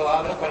باقی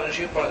ثواب ہے قرآن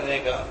شریف پڑھنے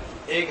کا،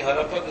 ایک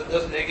حرف پر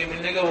 10 نیکی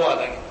ملنے کا، وہ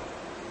الگ ہے.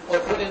 اور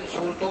پھر ان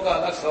صورتوں کا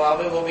الگ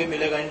ثواب ہے، وہ بھی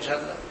ملے گا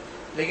انشاءاللہ.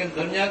 لیکن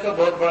دنیا کا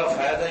بہت بڑا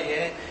فائدہ یہ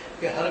ہے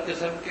کہ ہر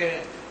قسم کے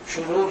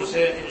شرور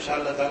سے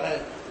انشاءاللہ تعالیٰ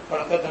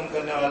پڑھ کر دم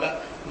کرنے والا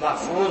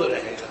محفوظ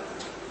رہے گا.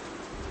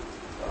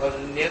 اور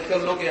نیت کر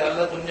لو کہ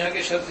اللہ دنیا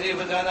کے شر سے ہی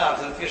بچانا،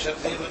 آخرت کے شر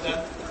سے ہی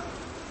بچانا،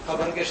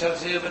 قبر کے شر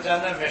سے ہی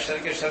بچانا، محشر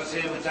کے شر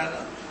سے ہی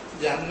بچانا،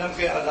 جہنم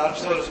کے عذاب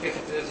سے اور اس کے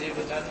خطرے سے ہی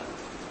بچانا.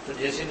 تو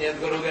جیسی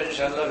نیت کرو گے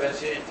انشاءاللہ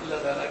ویسے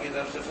اللہ تعالیٰ کی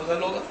طرف سے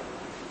فضل ہوگا.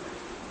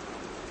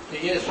 تو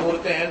یہ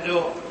صورتیں ہیں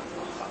جو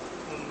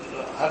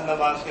ہر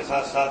نماز کے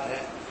ساتھ ساتھ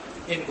ہیں،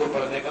 ان کو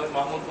پڑھنے کا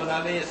معمول بنا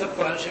لیں. یہ سب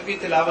قرآن شریف کی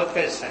تلاوت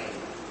کا حصہ ہے.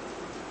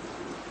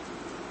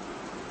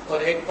 اور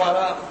ایک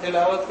پارا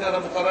تلاوت کا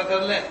مقرر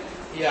کر لیں،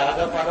 یا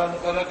آدھا پارا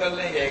مقرر کر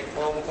لیں، یا 1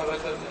 پاؤ مقرر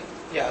کر لیں،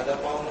 یا آدھا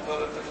پاؤ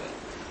مقرر کر لیں.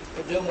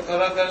 تو جو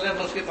مقرر کر لیں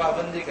تو اس کی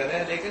پابندی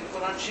کریں. لیکن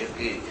قرآن شریف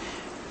کی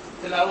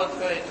تلاوت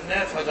کا اتنے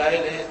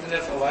فضائل ہیں، اتنے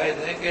فوائد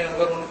ہیں کہ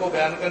اگر ان کو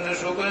بیان کرنا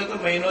شروع کریں تو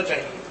مہینوں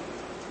چاہیے.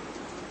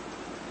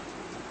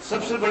 سب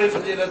سے بڑی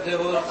فضیلت ہے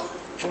وہ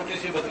چھوٹی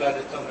سی بتلا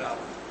دیتا ہوں میں آپ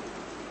کو،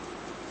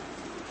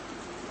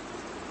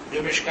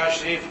 جو مشکاۃ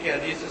شریف کی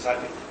حدیث سے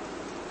ثابت ہے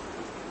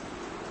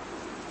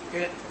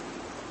کہ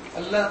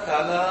اللہ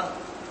تعالیٰ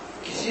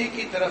کسی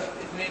کی طرف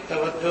اتنی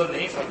توجہ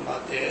نہیں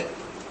فرماتے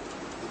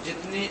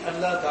جتنی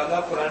اللہ تعالیٰ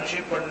قرآن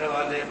شریف پڑھنے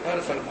والے پر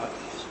فرماتے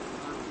ہیں.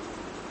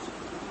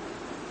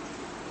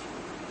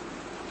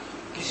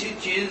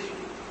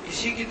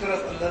 کسی کی طرف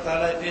اللہ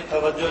تعالیٰ اتنی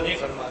توجہ نہیں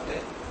فرماتے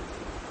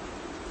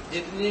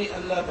جتنی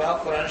اللہ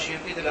پاک قرآن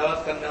شریف کی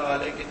تلاوت کرنے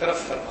والے کی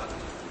طرف فرماتے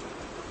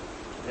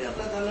ہیں.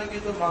 اللہ تعالیٰ کی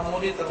تو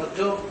معمولی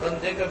توجہ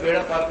بندے کا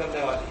بیڑا پار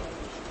کرنے والی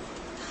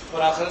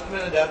اور آخرت میں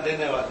نجات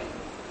دینے والی.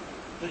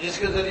 تو جس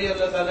کے ذریعے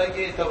اللہ تعالیٰ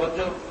کی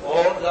توجہ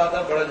اور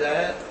زیادہ بڑھ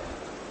جائے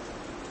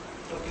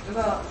تو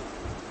کتنا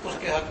اس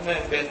کے حق میں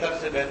بہتر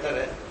سے بہتر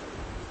ہے.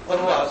 اور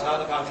وہ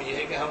آسان کام یہ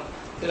ہے کہ ہم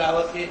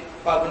تلاوت کی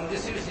پابندی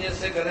صرف اس نیت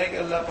سے کریں کہ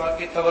اللہ پاک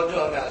کی توجہ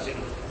ہمیں حاصل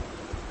ہو جائے.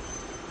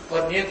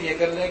 اور نیت یہ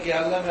کر لیں کہ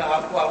اللہ میں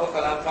آپ کو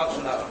کلام پاک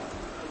سنا رہا ہوں.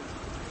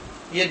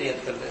 یہ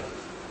نیت کر لیں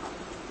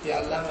کہ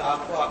اللہ میں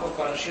آپ کو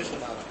قرآن شریف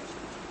سنا رہا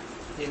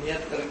ہوں. یہ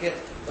نیت کر کے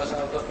بس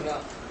آپ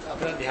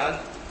اپنا دھیان،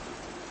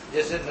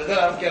 جیسے نظر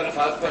آپ کے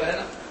الفاظ پر ہے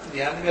نا،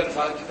 دھیان بھی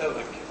الفاظ کی طرف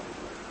رکھے.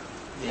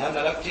 دھیان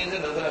الگ چیز ہے،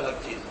 نظر الگ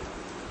چیز ہے.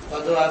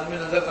 اور جو آدمی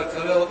نظر رکھے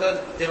ہوئے ہوتا ہے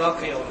دماغ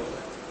کہیں اور ہوتا ہے.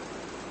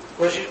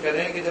 کوشش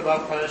کریں کہ جب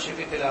آپ قرآن شریف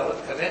کی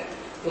تلاوت کریں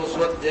تو اس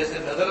وقت جیسے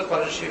نظر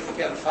قرآن شریف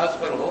کے الفاظ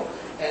پر ہو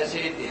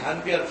ایسے ہی دھیان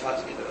بھی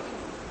الفاظ کی طرف ہو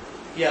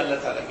یا اللہ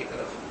تعالیٰ کی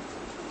طرف ہو،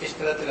 اس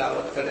طرح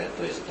تلاوت کریں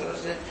تو اس طرح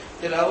سے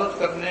تلاوت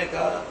کرنے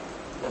کا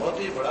بہت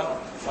ہی بڑا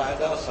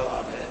فائدہ اور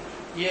ثواب ہے.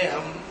 یہ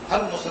ہم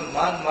ہر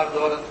مسلمان مرد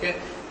عورت کے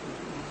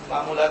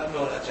معمولات میں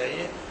ہونا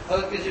چاہیے.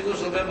 اگر کسی کو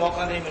صبح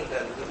موقع نہیں ملتا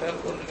ہے دوپہر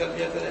کو نکل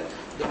لیا کرے،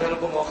 دوپہر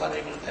کو موقع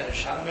نہیں ملتا ہے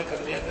شام میں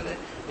کر لیا کرے،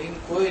 لیکن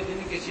کوئی دن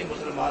کسی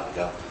مسلمان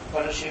کا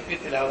قرآن شریف کی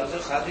تلاوت سے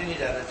خالی نہیں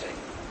جانا چاہیے.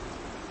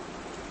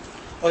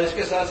 اور اس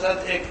کے ساتھ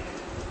ساتھ ایک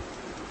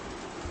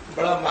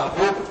بڑا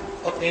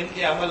محبوب اور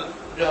قیمتی عمل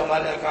جو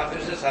ہمارے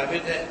اکابر سے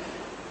ثابت ہے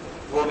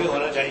وہ بھی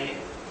ہونا چاہیے،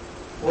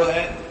 وہ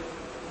ہے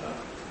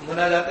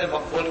مناجات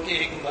مقبول کی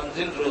ایک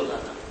منزل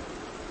روزانہ.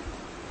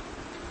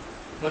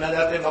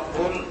 مناجات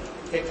مقبول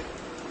ایک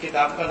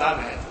کتاب کا نام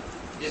ہے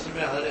جس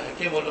میں حضرت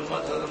حکیم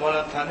الامت حضرت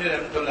مولانا تھانوی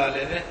رحمۃ اللہ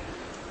علیہ نے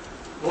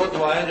وہ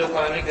دعائیں جو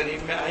قرآن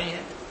کریم میں آئی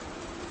ہیں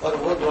اور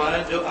وہ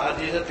دعائیں جو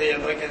احادیث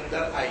طیبہ کے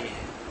اندر آئی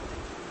ہیں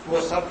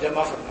وہ سب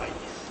جمع فرمائی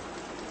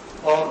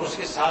ہیں اور اس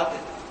کے ساتھ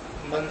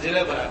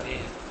منزلیں بناتی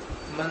ہیں.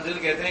 منزل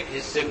کہتے ہیں ایک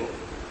حصے کو،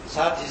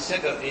 7 حصے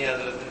کرتی ہیں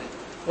حضرت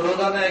نے،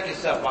 روزانہ ایک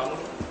حصہ مانگ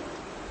لو.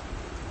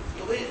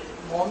 تو بھائی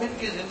مومن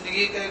کی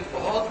زندگی کا ایک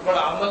بہت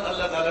بڑا عمل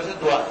اللہ تعالیٰ سے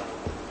دعا ہے.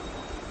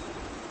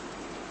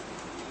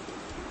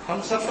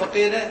 ہم سب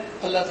فقیر ہیں،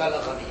 اللہ تعالیٰ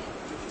غنی ہے.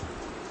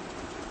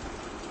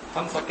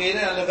 ہم فقیر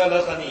ہیں، اللہ تعالیٰ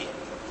غنی ہے.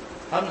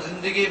 ہم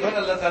زندگی بھر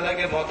اللہ تعالیٰ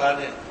کے محتاج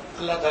ہیں،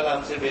 اللہ تعالیٰ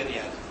ہم سے بے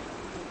نیاز ہے.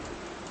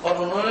 اور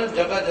انہوں نے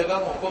جگہ جگہ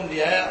حکم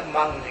دیا ہے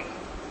مانگنے کا.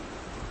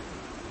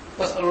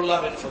 بس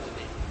اللہ من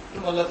فضلی،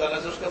 تم اللہ تعالیٰ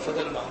سے اس کا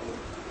فضل مانگو،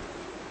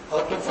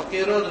 اور تم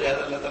فقیر ہو تو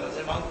لہٰذا اللہ تعالیٰ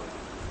سے مانگو.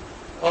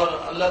 اور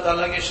اللہ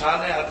تعالیٰ کی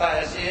شان عطا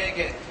ایسی ہے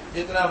کہ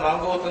جتنا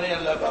مانگو اتنے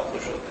اللہ کا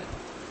خوش ہوتے ہیں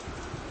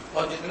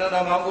اور جتنا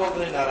نہ مانگو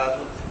اتنے ناراض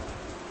ہوتے ہیں.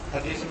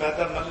 حدیث میں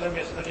آتا من لم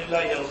یسأل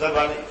اللہ یغضب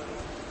علیہ،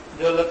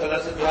 جو اللہ تعالیٰ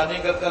سے دعا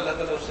نہیں کرتا اللہ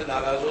تعالیٰ اس سے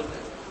ناراض ہوتے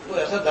ہیں. تو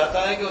ایسا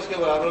داتا ہے کہ اس کے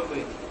برابر کوئی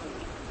نہیں.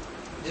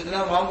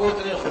 جتنا مانگو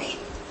اتنے خوش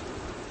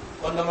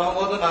اور نہ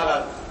مانگو تو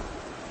ناراض.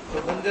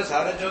 اور بندے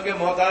سارے چونکہ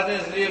محتاج ہیں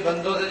اس لیے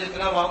بندوں سے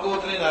جتنا مانگو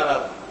اتنے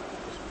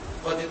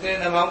ناراض اور جتنے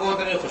نہ مانگو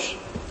اتنے خوش.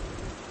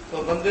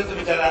 تو بندے تو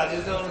بیچارے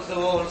عاجز ہیں،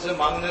 ان سے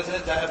مانگنے سے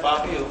چاہے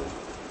باپ ہی ہو،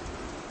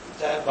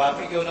 چاہے باپ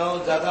ہی کیوں نہ ہو،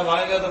 زیادہ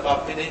مانگے گا تو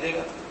باپ بھی نہیں دے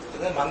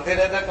گا. مانگتے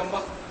رہتا ہے کم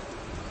وقت،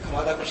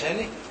 کماتا کچھ ہے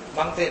نہیں،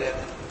 مانگتے ہی رہتا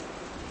ہے.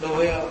 تو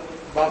وہی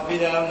باپ بھی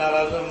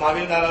ناراض ہو، ماں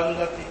بھی ناراض ہو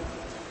جاتی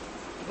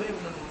ہے.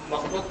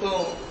 مخلوق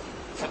تو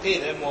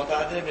فقیر ہے،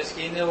 محتاج ہے،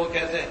 مسکین ہے، وہ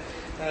کیسے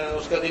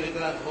اس کا دل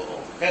اتنا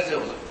کیسے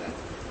ہو سکتا ہے.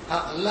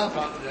 ہاں اللہ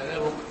پاک جو ہے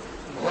وہ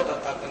بہت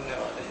عطا کرنے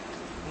والے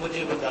ہیں،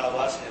 مجھے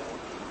بدعواس ہے وہ.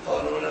 اور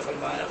انہوں نے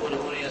فرمایا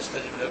ادعونی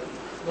استجب لکم،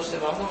 مجھ سے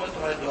مانگو میں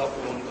تمہاری دعا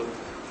قبول کروں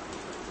گا.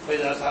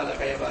 فإذا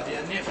سألك عبادي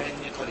عني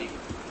فإني قریب.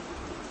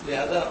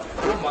 لہذا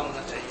خوب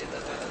مانگنا چاہیے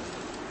اللہ تعالیٰ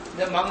سے.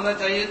 جب مانگنا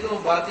چاہیے تو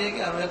بات یہ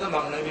کہ ہمیں تو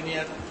مانگنا بھی نہیں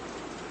آتا،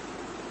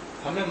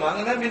 ہمیں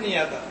مانگنا بھی نہیں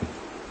آتا.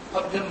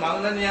 اب جب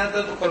مانگنا نہیں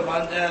آتا تو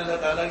قربان جائیں اللہ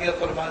تعالیٰ کے،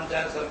 قربان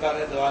جائیں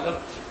سرکار دو عالم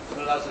صلی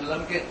اللہ علیہ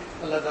وسلم کے.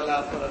 اللہ تعالیٰ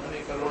آپ پر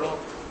اپنی کروڑوں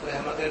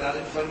رحمت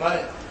نازل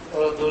فرمائے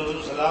اور درود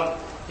و سلام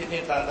اتنی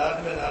تعداد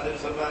میں نازل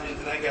فرمائے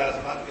جتنا کہ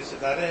آسمان کے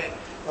ستارے ہیں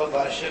اور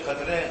بارش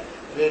قطرے ہیں،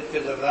 ریت کے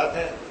ذرات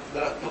ہیں،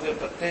 درختوں کے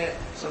پتے ہیں،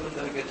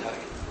 سمندر کے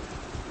جھاگے.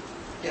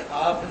 کہ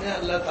آپ نے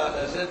اللہ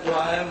تعالیٰ سے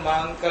دعائیں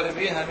مانگ کر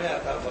بھی ہمیں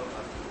عطا فرما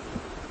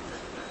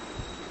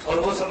اور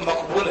وہ سب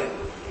مقبول ہیں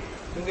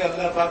کیونکہ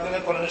اللہ پاک نے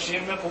قرآن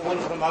شریف میں قبول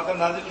فرما کر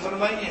نازل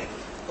فرمائی ہیں.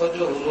 اور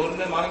جو حضور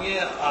نے مانگی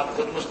ہے آپ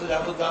خود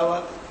مستجاب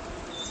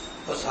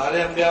الدعوات اور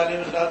سارے انبیاء علیہ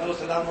الصلوۃ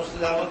والسلام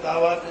مستجاب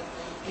الدعوات ہیں.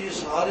 کہ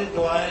ساری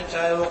دعائیں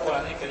چاہے وہ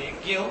قرآن کریم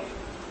کی ہوں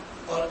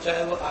اور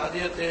چاہے وہ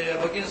احادیث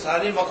لیکن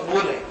ساری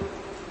مقبول ہیں.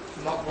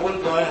 مقبول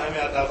دعائیں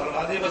ہمیں عطا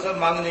فرما دی، بس اب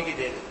مانگنے کی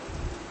دیر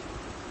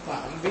ہے.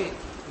 ہم بھی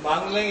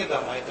مانگ لیں گے تو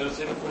ہماری طرف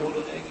سے بھی قبول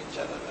ہو جائیں گے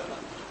انشاءاللہ تعالیٰ.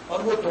 اور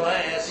وہ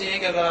دعائیں ایسی ہیں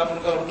کہ اگر آپ ان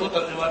کا اردو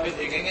ترجمہ بھی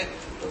دیکھیں گے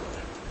تو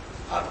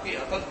آپ کی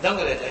عقل دنگ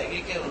رہ جائے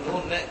گی کہ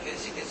حضور نے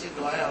کیسی کیسی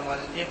دعائیں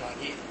ہمارے لیے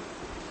مانگی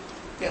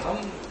ہیں کہ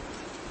ہم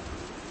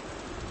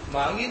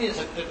مانگ ہی نہیں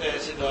سکتے تھے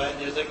ایسی دعائیں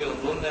جیسے کہ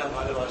حضور نے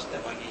ہمارے واسطے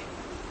مانگی ہیں.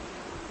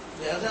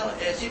 لہذا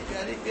ایسی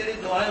پیاری پیاری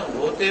دعائیں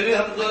ہوتے ہوئے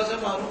ہم دعا سے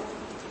معلوم،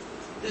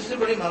 اس سے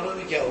بڑی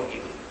معلومی کیا ہوگی.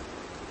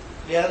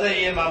 لہذا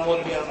یہ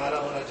معمول بھی ہمارا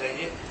ہونا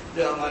چاہیے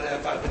جو ہمارے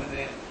اکابر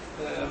نے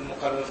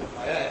مقرر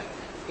فرمایا ہے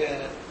کہ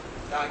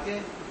تاکہ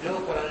جو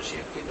قرآن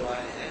شریف کی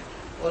دعائیں ہیں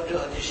اور جو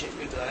حدیث شریف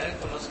کی دعائیں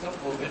کم از کم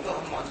وہ بھی تو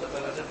ہم اللہ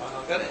تعالیٰ سے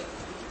مانگا کریں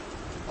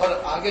اور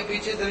آگے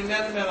پیچھے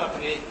درمیان میں ہم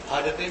اپنی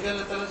حاجتیں بھی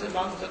اللہ تعالیٰ سے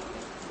مانگ سکتے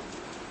ہیں.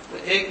 تو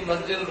ایک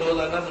منزل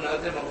روزانہ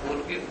مناظر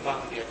مقبول کی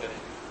مانگ لیا کریں.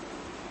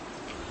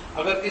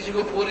 اگر کسی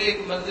کو پوری ایک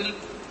منزل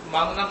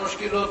مانگنا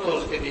مشکل ہو تو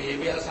اس کے لیے یہ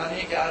بھی آسانی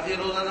ہے کہ آدھی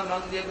روزانہ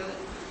مانگ لیا کریں.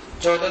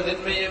 14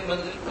 دن میں یہ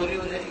منزل پوری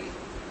ہو جائے گی.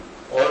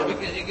 اور بھی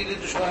کسی کے لیے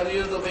دشواری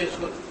ہو تو بھائی اس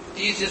کو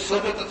 30 حصوں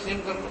میں تقسیم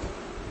کر لو.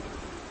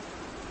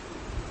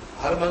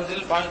 ہر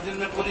منزل 5 دن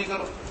میں پوری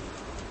کرو.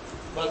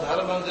 بس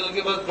ہر منزل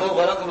کے بعد 2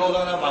 برق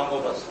روزانہ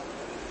مانگو بس.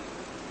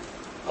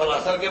 اور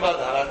عصر کے بعد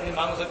ہر آدمی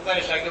مانگ سکتا ہے،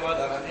 عشاء کے بعد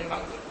ہر آدمی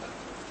مانگ سکتا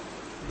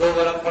ہے. 2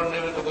 वर्क पढ़ने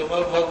में तो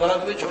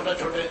वर्क भी छोटे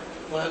छोटे,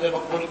 मुनाज़े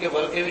मकबूल के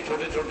वर्के भी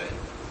छोटे छोटे,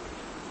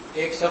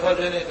 एक सफ़ा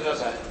जो है इतना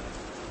सा है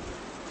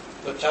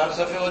तो 4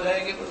 सफ़े हो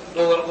जाएंगे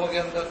 2 वर्कों के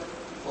अंदर।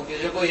 और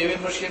किसी को ये भी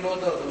मुश्किल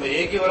होता तो वो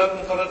एक ही वर्क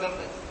मुकर्रर कर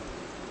दे।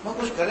 मैं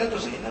कुछ करें तो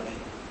सही ना भाई,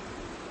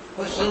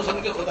 कोई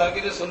सुन के खुदा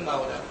के लिए सुनना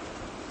हो जाए।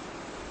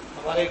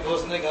 हमारे एक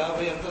दोस्त ने कहा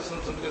भाई हम तो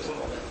सुन के सुन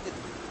हो गए,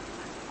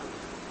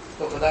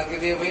 तो खुदा के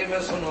लिए भाई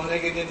मैं सुन होने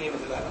के लिए नहीं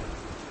बतला रहा,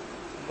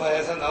 भाई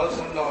ऐसा ना हो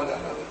सुनना हो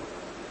जाना भाई,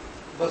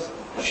 बस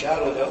होशियार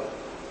हो जाओ,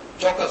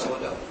 चौकस हो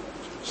जाओ,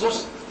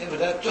 सुस्त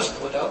बजाय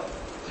चुस्त हो जाओ।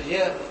 तो ये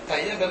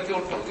तैयार करके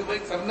उठो कि भाई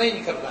करना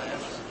ही करना है,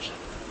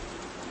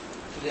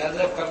 तो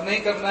लिहाजा करना ही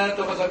करना है।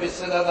 तो बस अब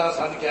इससे ज्यादा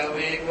आसान क्या है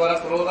भाई, 1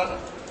 वर्क रोजाना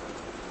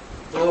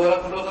 2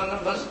 वर्क रोजाना,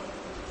 बस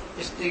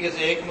इस तरीके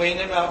से 1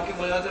 महीने में आपकी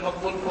मुनाज़े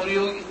मकबूल पूरी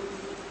होगी।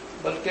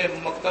 बल्कि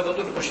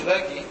मकतबतुल बुशरा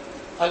की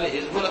अल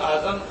हिज़्बुल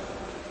आज़म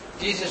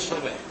 30 हिस्सों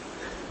में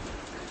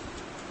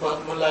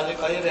मुल्ला अली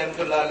क़ारी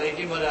रहमतुल्लाह अलैह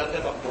की मुनाज़े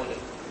मकबूल है।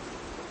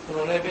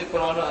 उन्होंने भी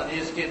कुरान और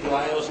हदीस की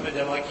दुआएं उसमें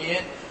जमा की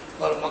हैं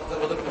और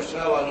मकतबतुल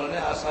बुशरा वालों ने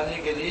आसानी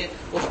के लिए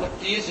उसको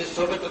 30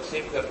 हिस्सों में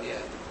तकसीम कर दिया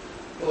है।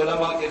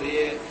 उलमा के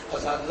लिए,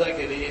 असातिज़ा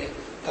के लिए,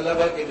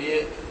 तलबा के लिए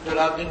जो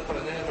रात दिन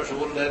पढ़ने में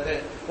मशगूल रहते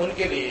हैं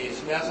उनके लिए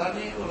इसमें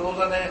आसानी।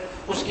 रोज़ाना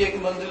उसकी एक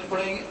मंजिल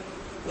पढ़ेंगे,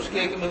 उसकी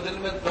एक मंजिल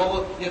में 2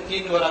 या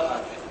 3 वरक़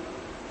आते हैं,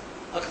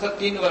 अक्सर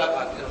 3 वरक़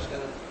आते हैं उसके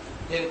अंदर,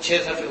 ये 6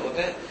 सफ़े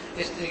होते हैं।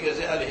 इस तरीके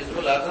से अल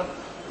हिज़्बुल आज़म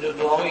जो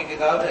दुआओं की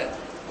किताब है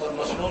और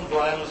मसनून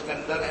दुआएं उसके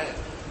अंदर हैं,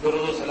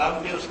 दुरूद सलाम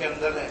भी उसके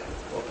अंदर है,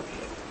 वो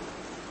पढ़िए।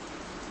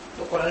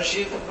 तो कुरान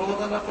शरीफ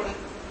रोज़ाना पढ़े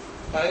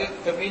ताकि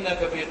कभी ना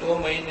कभी 2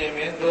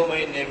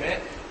 महीने में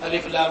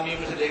अलिफ लाम मीम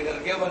से लेकर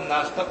के वह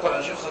नास तक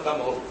कुरान शरीफ खत्म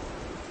हो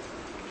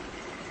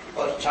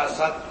और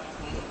 6-7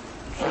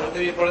 सूरतें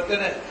भी पढ़ते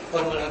रहे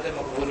और मुनाज़े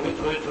मकबूल भी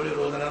थोड़ी थोड़ी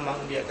रोजाना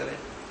मांग लिया करें।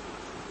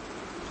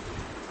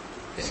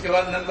 इसके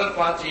बाद नंबर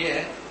 5 ये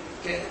है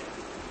कि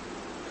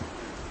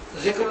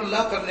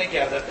जिक्रुल्लाह करने की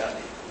आदत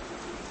डालें।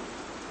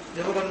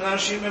 जब रमज़ान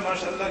शरीफ में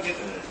माशाअल्लाह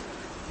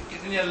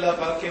कितनी अल्लाह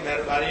पाक की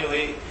मेहरबानी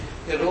हुई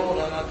कि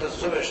रोजाना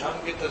सुबह शाम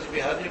की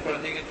तस्बीहात भी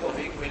पढ़ने की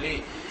तौफीक मिली,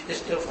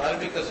 इस्तिग़फ़ार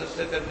भी कसरत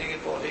से करने की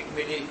तौफीक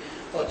मिली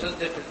और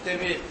चलते फिरते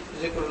भी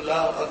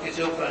ज़िक्रुल्लाह और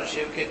किसी कुरान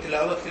शरीफ की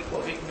तिलावत की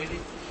तौफीक मिली।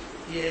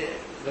 ये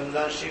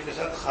रमज़ान शरीफ के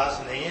साथ खास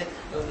नहीं है,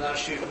 रमज़ान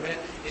शरीफ में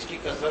इसकी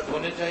कसरत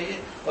होनी चाहिए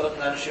और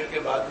रमज़ान शरीफ के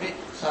बाद भी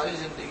सारी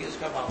ज़िंदगी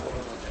इसका माहौल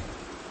होना चाहिए।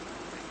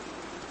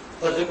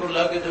 और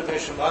ज़िक्रुल्लाह के जो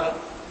बेशुमार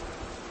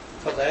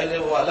फ़ज़ाइल है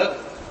वो अलग,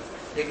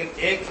 लेकिन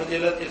एक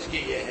फजीलत इसकी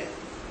ये है,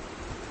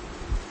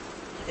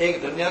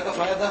 एक दुनिया का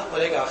फायदा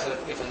और एक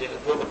आखिरत की फजीलत,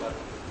 दो बता दो।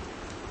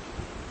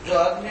 जो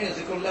आदमी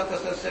ज़िक्रुल्लाह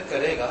कसरत से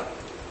करेगा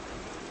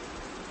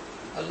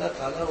अल्लाह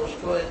ताला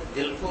उसको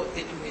दिल को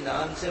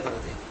इत्मीनान से भर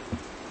दे,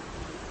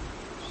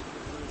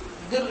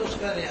 दिल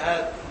उसका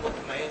निहायत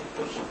मुतमईन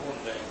पुरसुकून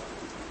रहेगा।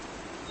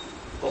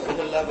 वो खुद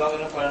अल्लाह पाक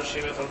ने कुरान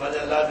शरीफ में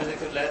फरमाया अल्लाह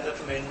बिज़िक्रिल्लाह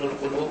तत्मइन्नुल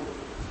क़ुलूब,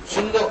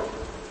 सुन लो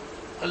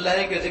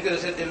अल्लाह के जिक्र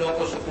से दिलों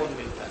को सुकून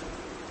मिलता है,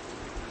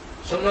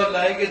 सुन लो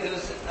अल्लाह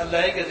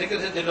के जिक्र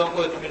से दिलों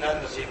को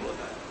इत्मीनान नसीब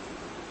होता है।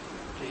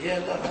 तो ये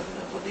अल्लाह पाक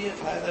ने खुद ये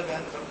फायदा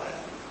बयान फरमाया,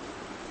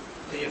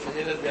 तो ये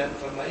फजीलत बयान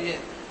फरमाई है,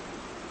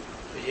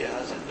 तो ये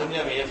हासिल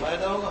दुनिया में ये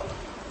फायदा होगा।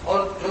 और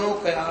जो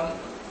क़याम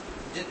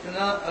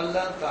जितना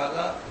अल्लाह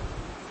ताला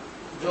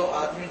जो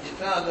आदमी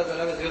जितना अल्लाह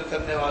ताला का जिक्र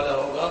करने वाला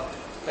होगा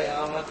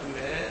क़यामत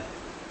में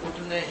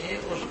उतने ही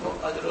उसको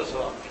अजर व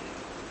सवाब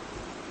मिलेगा।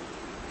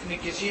 यानी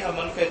किसी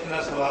अमल का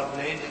इतना सवाब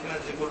नहीं जितना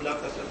ज़िक्रुल्लाह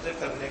कसरत से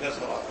करने का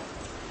सवाब है,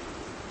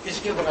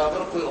 इसके बराबर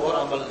कोई और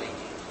अमल नहीं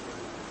है।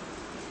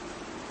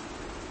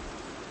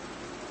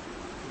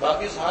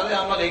 बाकी सारे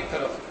अमल एक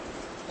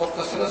तरफ और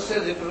कसरत से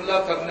ज़िक्रुल्लाह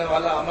करने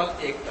वाला अमल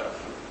एक तरफ।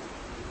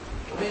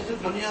 तो इससे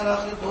दुनिया और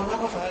आखिरत दोनों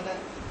का फायदा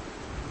है।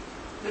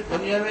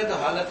 दुनिया में तो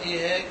हालत ये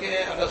है कि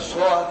अगर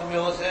 100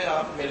 आदमियों से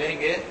आप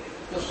मिलेंगे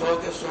तो 100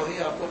 के 100 ही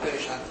आपको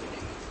परेशान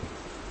मिलेंगे।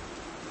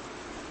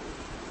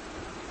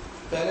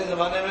 पहले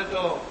जमाने में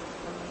तो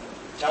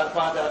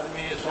 4-5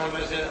 आदमी 100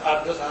 में से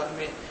 8-10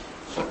 आदमी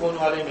सुकून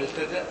वाले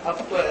मिलते थे।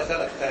 अब तो ऐसा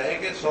लगता है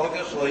कि 100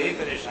 के 100 ही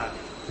परेशान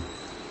है,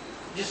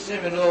 जिससे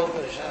मिलो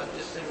परेशान,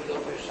 जिससे मिलो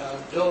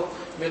परेशान, जो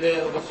मिले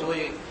बस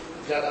वही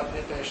ज़्यादा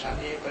अपनी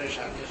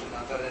परेशानी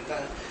सुनाता रहता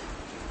है।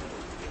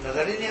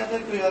 नजर ही नहीं आता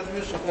कोई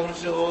आदमी सुकून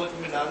से हो,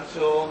 इत्मीनान से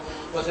हो,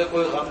 उसे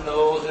कोई गम न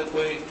हो, उसे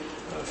कोई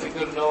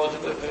फिक्र न हो, उसे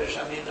कोई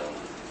परेशानी न हो,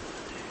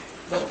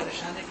 बस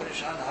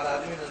परेशान हर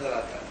आदमी नजर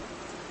आता है।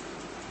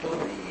 तो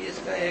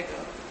इसका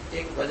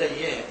एक वजह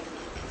ये है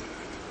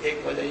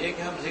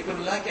कि हम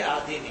ज़िक्रुल्लाह के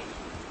आदी नहीं,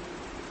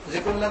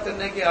 ज़िक्रुल्लाह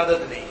करने की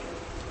आदत नहीं है।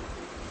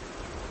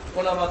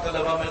 उलमा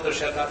तलबा में तो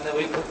शैतान ने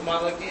वही हुक्म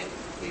मांगा कि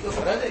ये तो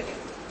फर्ज है क्या,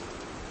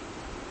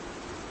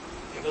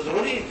 ये तो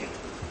जरूरी है क्या?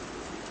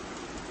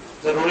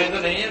 जरूरी तो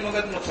नहीं है,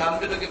 मगर नुकसान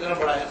भी तो कितना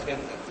बड़ा है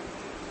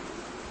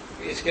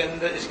इसके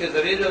अंदर इसके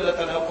जरिए जो अल्लाह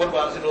ताला कुर्ब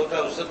हासिल होता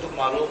है उससे तुम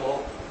मालूम हो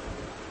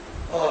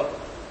और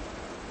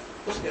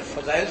उसके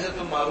फजाइल से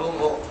तुम मालूम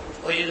हो,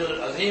 और ये जो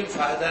अजीम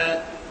फायदा है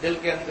दिल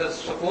के अंदर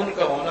सुकून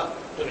का होना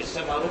तुम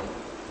इससे मालूम।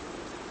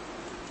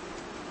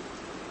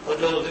 और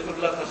जो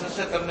ज़िक्रुल्लाह कसरत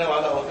से करने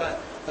वाला होता है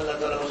اللہ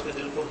تعالیٰ اس کے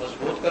دل کو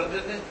مضبوط کر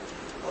دیتے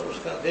اور اس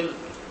کا دل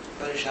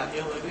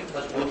پریشانیوں میں بھی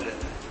مضبوط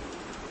رہتا ہے،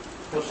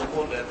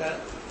 پرسکون رہتا ہے.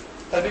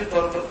 طبی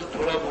طور پر تو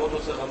تھوڑا بہت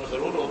اس سے غم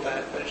ضرور ہوتا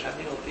ہے،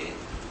 پریشانی ہوتی ہے،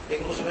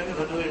 لیکن اس میں بھی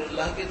رجوع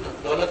اللہ کی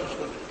دولت اس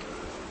کو ملتی ہے.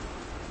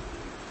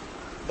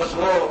 بس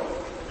وہ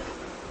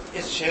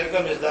اس شعر کا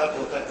مزاج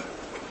ہوتا ہے،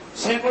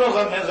 سینکڑوں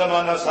غم ہے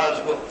زمانہ ساز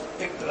کو،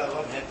 ایک طرح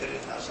غم ہے تیرے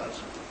ناساز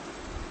کو.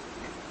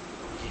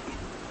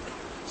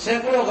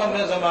 سینکڑوں غم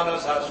ہے زمانہ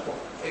ساز کو،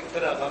 ایک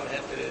طرح غم ہے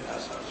تیرے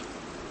ناساز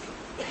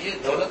کو. یہ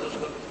دولت اس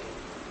کو ملتی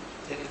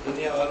ہے. یعنی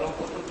دنیا والوں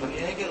کو تو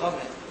دنیا کے غم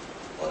ہے،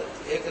 اور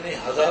ایک نہیں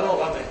ہزاروں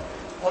غم ہے،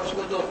 اور اس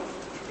کو تو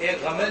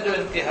ایک غم ہے جو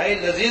انتہائی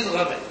لذیذ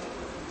غم ہے،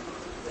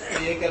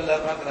 یہ کہ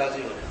اللہ پاک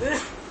راضی ہو جائے.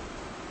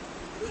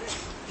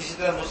 اسی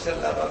طرح مجھ سے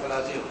اللہ پاک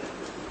راضی ہو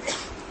جائے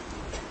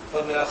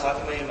اور میرا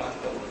خاتمہ ایمان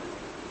کا ہو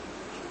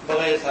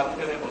بغیر حساب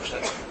کے میں بخشا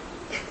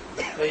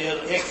جائے. تو یہ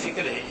ایک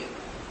فکر ہے،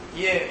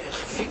 یہ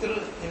فکر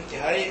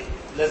انتہائی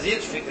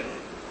لذیذ فکر ہے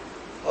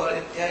اور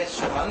انتہائی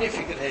سہانی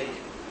فکر ہے.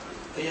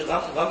 یہ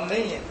غم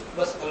نہیں ہے،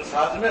 بس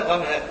الفاظ میں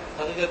غم ہے،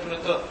 حقیقت میں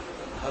تو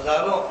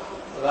ہزاروں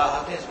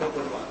راحتیں اس کو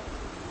قربان.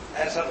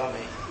 ایسا غم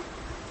ہے.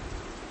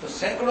 تو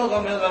سینکڑوں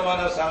غم ہے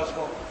زمانہ ساز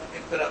کو،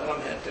 ایک طرح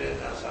غم ہے تیرے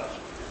ناساز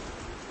کو.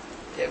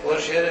 ایک اور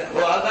شعر ہے،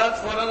 وہ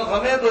آزاد فوراً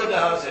غمے دو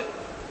جہاں سے،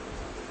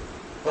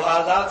 وہ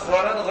آزاد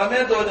فوراً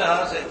غمے دو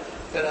جہاں سے،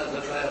 تیرا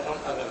ذرہ غم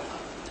اگر ہاں.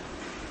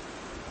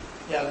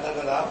 یا اللہ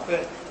اگر آپ کے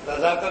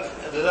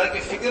رضا کی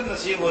فکر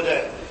نصیب ہو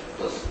جائے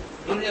تو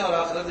دنیا اور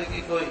آخرت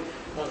کی کوئی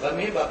غم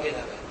ہی باقی نہ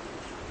رہے.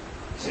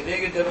 اس لیے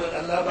کہ جب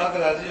اللہ پاک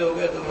راضی ہو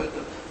گئے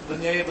تو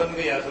دنیا ہی بن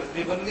گئی، آخرت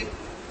بھی بن گئی.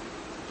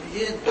 تو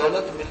یہ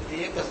دولت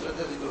ملتی ہے کثرت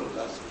ذکر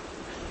اللہ سے،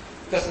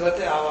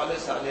 کثرت اعمال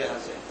صالحہ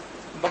سے،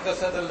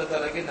 بکثرت اللہ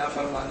تعالیٰ کی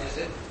نافرمانی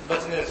سے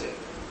بچنے سے،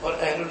 اور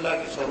اہل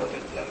اللہ کی صحبت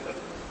اختیار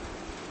کرنے.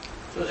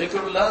 تو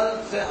ذکر اللہ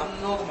سے ہم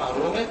لوگ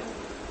محروم ہیں،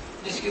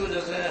 جس کی وجہ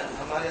سے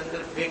ہمارے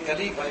اندر بے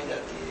قلی پائی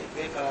جاتی ہے،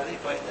 بے قراری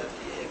پائی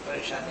جاتی ہے،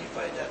 پریشانی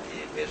پائی جاتی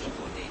ہے، بے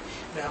سکونی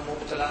میں ہم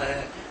مبتلا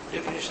ہے،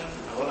 ڈپریشن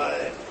ہو رہا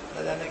ہے،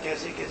 نہ جانے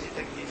کیسی کیسی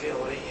تکلیفیں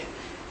ہو رہی ہیں.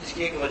 اس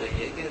کی ایک وجہ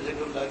یہ ہے کہ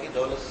ذکر اللہ کی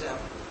دولت سے ہم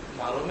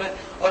معروم ہیں،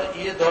 اور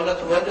یہ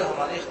دولت ہوا جو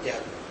ہمارے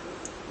اختیار میں.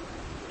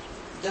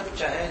 جب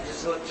چاہیں،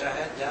 جس وقت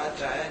چاہیں، جہاں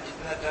چاہیں،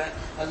 جتنا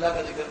چاہیں اللہ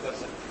کا ذکر کر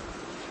سکتے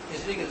ہیں.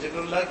 اس لیے کہ ذکر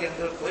اللہ کے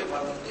اندر کوئی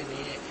پابندی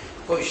نہیں ہے،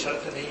 کوئی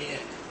شرط نہیں ہے،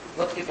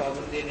 وقت کی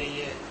پابندی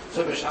نہیں ہے،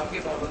 صبح شام کی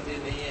پابندی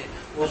نہیں ہے،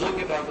 وضو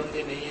کی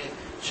پابندی نہیں ہے،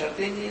 شرط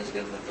ہی نہیں ہے اس کے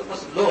اندر. تو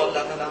بس لو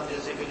اللہ کا نام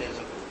جیسے بھی لے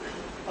سکو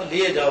اور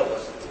لیے جاؤ،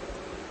 بس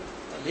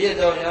لیے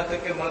جاؤ یہاں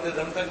تک کہ مرتے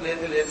دم تک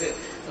لیتے لیتے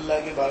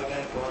اللہ کی بارگاہ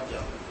میں پہنچ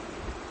جاؤ.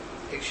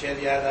 ایک شعر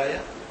یاد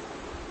آیا،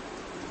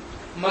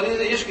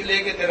 مریض عشق لے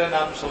کے تیرا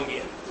نام سو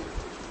گیا،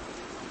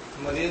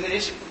 مریض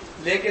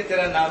عشق لے کے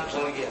تیرا نام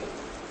سو گیا،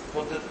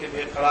 مدت کے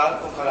بے قرار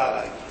کو قرار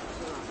آ گیا.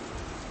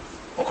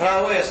 اکھڑا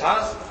ہوا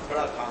احساس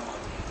بڑا کام آ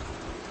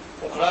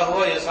گیا، اکھڑا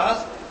ہوا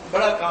احساس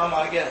بڑا کام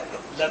آ گیا،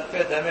 لب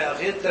پہ دم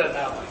اخیر تیرا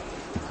نام آ گیا.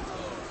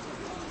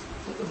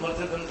 تو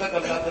مرتے دم تک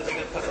اللہ کا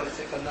ذکر کثرت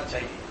سے کرنا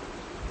چاہیے.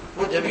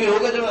 وہ جبھی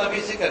ہوگا جب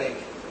ابھی سے کریں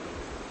گے.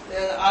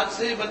 آج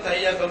سے ہی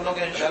بتائیے کر لوں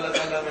کہ انشاءاللہ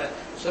تعالیٰ میں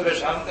صبح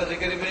شام کا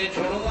ذکر بھی نہیں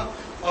چھوڑوں گا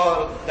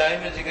اور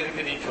دائمی ذکر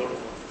بھی نہیں چھوڑوں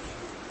گا.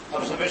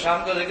 اب صبح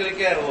شام کا ذکر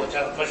کیا ہے؟ وہ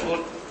مشہور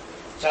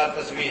 4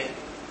 تسبیح ہیں،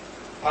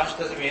 5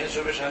 تسبیح ہیں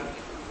صبح شام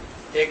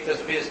کی. ایک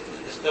تسبیح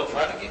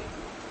استغفار کی،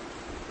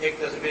 ایک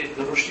تسبیح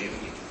درود شریف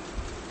کی،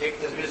 ایک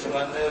تسبیح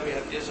سبحان اللہ و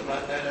بحمدہ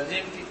سبحان اللہ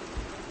العظیم کی،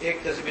 ایک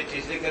تسبیح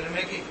تیسرے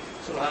کلمے کی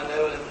سبحان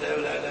اللہ والحمد للہ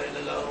ولا الہ الا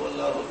اللہ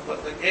واللہ اکبر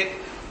تک، ایک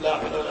لا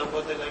حول ولا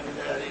قوۃ الا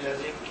باللہ العلی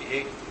العظیم کی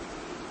ایک.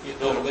 یہ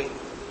 2 ہو گئی.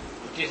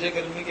 تیسرے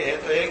کلمے کی ہے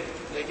تو ایک،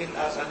 لیکن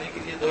آسانی کے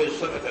لیے 2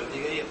 حصوں میں کر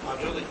دی گئی، یہ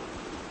 5 ہو گئی.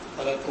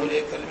 اگر پورے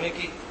ایک کلمے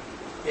کی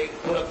ایک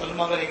پورا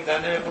کلمہ اگر ایک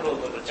دانے میں پڑھو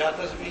تو 4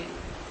 تسبیح.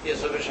 یہ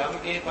صبح شام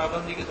کی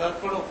پابندی کے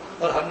ساتھ پڑھو،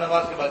 اور ہر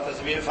نماز کے بعد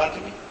تسبیح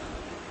فاطمی.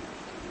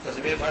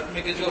 تسبیح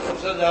فاطمی کسی کو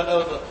فرصت زیادہ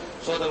ہو تو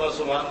 100 دفعہ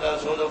سبحان اللہ،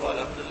 100 دفعہ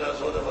الحمدللہ،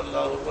 100 دفعہ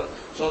اللہ اکبر،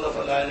 100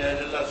 دفعہ لا الہ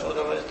الا اللہ، 100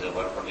 دفعہ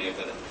استغفار پڑھ لیا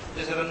کریں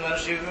جیسے رمضان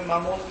شریف میں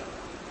معمول.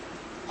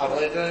 اب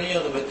اتنا نہیں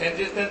ہو تو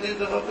 33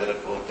 دفعہ پہ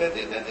رکھو.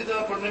 33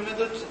 دفعہ پڑھنے میں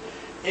تو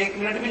 1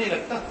 منٹ بھی نہیں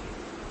لگتا،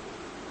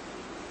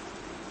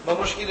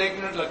 بمشکل 1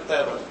 منٹ لگتا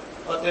ہے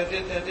بس، اور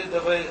 33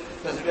 دفعہ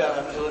تسبیح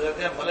آرام سے ہو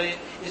جاتے ہیں. بھلا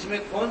اس میں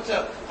کون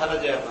سا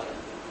حرج ہے ہمارا؟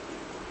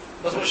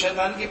 بس وہ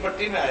شیطان کی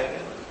پٹی میں آئے گئے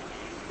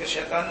کہ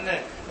شیطان نے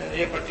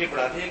یہ پٹی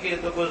پڑھا دی ہے کہ یہ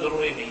تو کوئی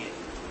ضروری نہیں ہے.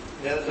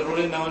 زیادہ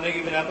ضروری نہ ہونے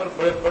کی بنا پر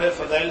بڑے بڑے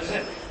فضائل سے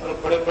اور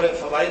بڑے بڑے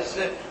فوائد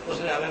سے اس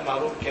نے ہمیں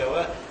معروف کیا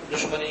ہوا ہے،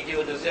 دشمنی کی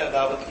وجہ سے،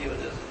 عداوت کی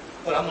وجہ سے،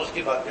 اور ہم اس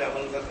کی بات پہ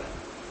عمل کر رہے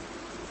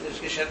ہیں. اس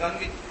کے شیطان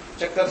کی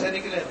چکر سے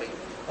نکلیں بھائی،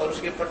 اور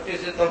اس کی پٹی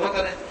سے توبہ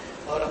کریں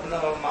اور اپنا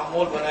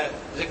معمول بنائیں،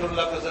 ذکر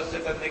اللہ کثرت سے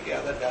کرنے کی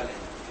عادت ڈالیں.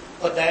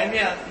 اور دائمی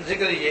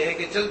ذکر یہ ہے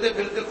کہ چلتے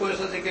پھرتے کوئی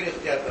سا ذکر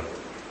اختیار کرو.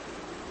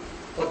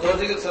 اور 2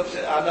 ذکر سب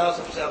سے اعلیٰ اور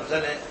سب سے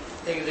افضل ہے.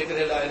 ایک ذکر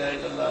ہے لا الہ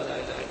الا اللہ، لا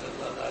الہ الا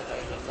اللہ، لا الہ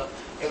الا اللہ،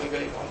 کبھی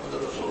کبھی محمد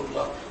رسول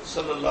اللہ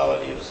صلی اللہ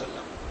علیہ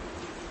وسلم.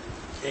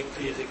 ایک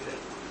تو یہ ذکر ہے،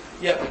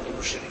 یا پھر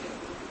درود شریف ہے.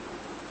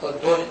 اور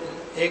 2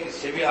 ایک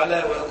سے بھی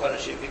اعلیٰ ہے وہ قرآن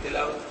شریف کی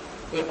تلاوت.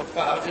 کوئی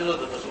پکا حافظ ہو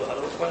تو بس وہ ہر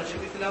روز قرآن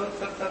شریف کی تلاوت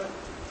کرتا ہے.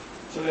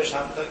 صبح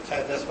شام تک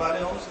چاہے 10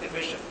 بارے ہوں اس کے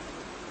بے شک.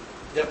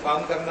 جب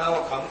کام کرنا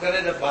ہو کام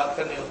کرے, جب بات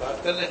کرنی ہو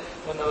بات کر لے,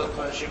 ورنہ وہ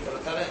قرآن شریف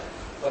پڑھتا رہے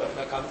اور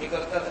اپنا کام بھی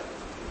کرتا رہے.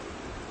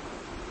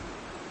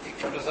 ایک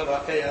چھوٹا سا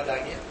واقعہ یاد آ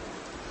گیا.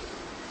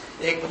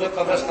 ایک بزرگ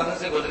قبرستان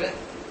سے گزرے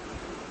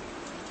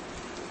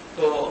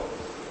تو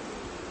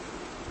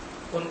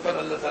ان پر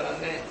اللہ تعالیٰ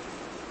نے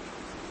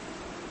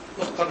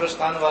اس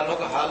قبرستان والوں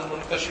کا حال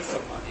منکشف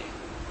فرما دیا.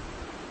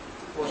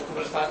 وہ اس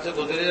قبرستان سے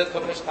گزرے.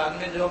 قبرستان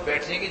میں جو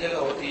بیٹھنے کی جگہ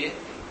ہوتی ہے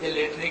یا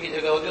لیٹنے کی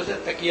جگہ ہوتی ہے اسے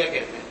تکیہ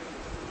کہتے ہیں.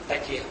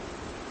 تکیہ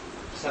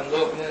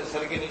سندو اپنے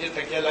سر کے نیچے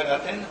تکیہ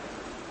لگاتے ہیں نا.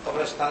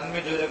 قبرستان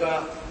میں جو جگہ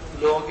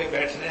لوگوں کے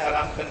بیٹھنے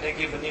آرام کرنے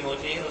کی بنی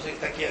ہوتی ہے اسے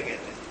تکیہ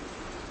کہتے ہیں.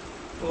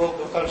 تو وہ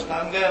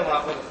قبرستان گئے,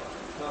 وہاں پر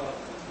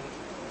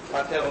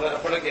فاتحہ وغیرہ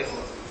پڑھ کے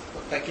وہ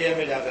تکیہ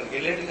میں جا کر کے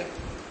لیٹ گئے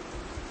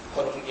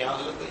اور ان کی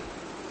آنکھ لگ گئی.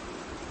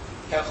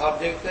 کیا خواب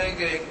دیکھتے ہیں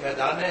کہ ایک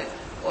میدان ہے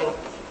اور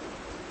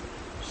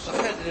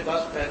سفید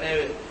لباس پہنے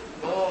ہوئے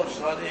بہت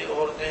ساری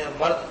عورتیں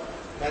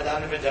مرد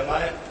میدان میں جمع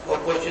ہیں اور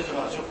کوئی چیز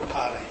وہاں سے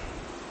اٹھا رہے ہیں,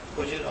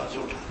 کوئی چیز وہاں سے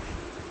اٹھا رہے ہیں.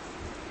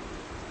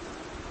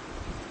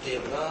 یہ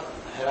بڑا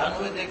حیران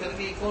ہوئے دیکھ کر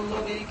کہ کون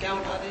لوگ ہیں, کیا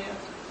اٹھا رہے ہیں.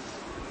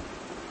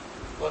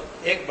 اور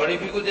ایک بڑی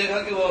بھی کو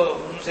دیکھا کہ وہ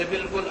ان سے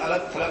بالکل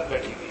الگ تھلگ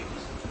بیٹھی ہوئی ہے,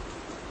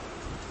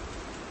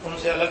 ان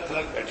سے الگ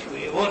تھلگ بیٹھی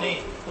ہوئی ہے, وہ نہیں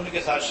ان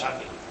کے ساتھ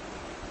شامل,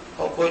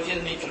 اور کوئی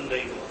چیز نہیں چن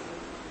رہی وہ.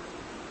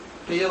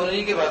 تو یہ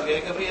انہیں کے پاس گئے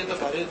کہ بھائی یہ تو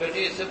فارغ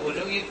بیٹھی, اس سے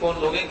پوچھو گی کون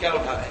لوگ ہیں, کیا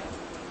اٹھا رہے ہیں.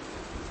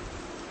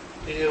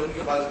 تو یہ ان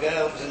کے پاس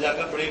گیا, ان سے جا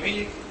کر بڑی بھی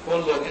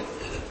کون لوگ ہیں,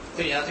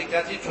 تو یہاں سے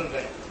کیا چیز چن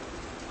رہے ہیں.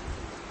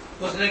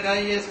 اس نے کہا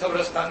یہ اس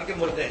قبرستان کے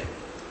مردے ہیں.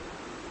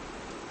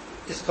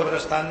 اس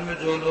قبرستان میں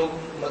جو لوگ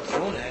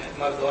مدفون ہیں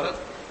مرد عورت,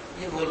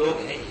 یہ وہ لوگ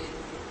ہیں.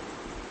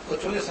 یہ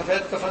چونکہ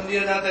سفید کفن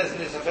دیا جاتا ہے اس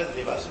لیے سفید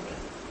لباس میں.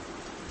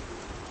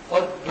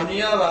 اور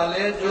دنیا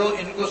والے جو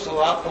ان کو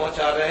ثواب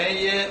پہنچا رہے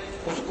ہیں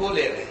یہ اس کو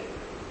لے رہے ہیں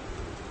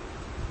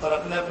اور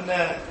اپنے اپنے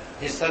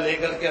حصہ لے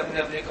کر کے اپنے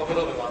اپنی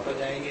قبروں میں واپس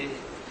جائیں گے.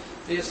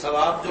 تو یہ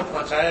ثواب جو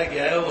پہنچایا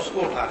گیا ہے اس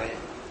کو اٹھا رہے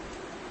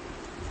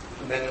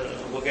ہیں. میں نے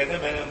وہ کہتے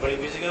ہیں میں نے بڑی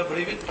بھی سے کہا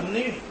بڑی بھی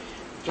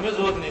تمہیں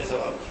ضرورت نہیں ہے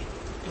ثواب کی,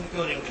 تم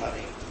کیوں نہیں اٹھا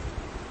رہی.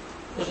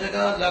 اس نے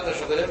کہا اللہ کا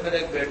شکر ہے میرا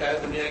ایک بیٹا ہے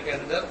دنیا کے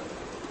اندر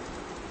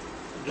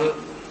جو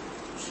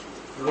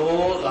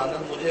روزانہ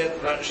مجھے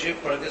قرآن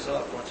شریف پڑھ کے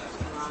ثواب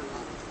پہنچاتا ہے.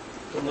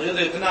 تو مجھے تو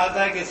اتنا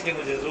آتا ہے کہ اس کی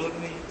مجھے ضرورت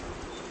نہیں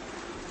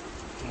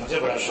ہے. مجھے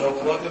بڑا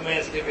شوق ہوا کہ میں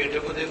اس کے بیٹے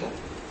کو دیکھوں.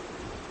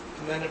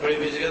 میں نے بڑی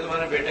بیٹی کہا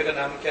تمہارے بیٹے کا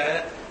نام کیا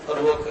ہے اور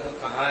وہ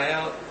کہاں ہے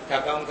اور کیا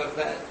کام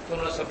کرتا ہے. تو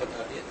انہوں نے سب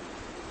بتا دیا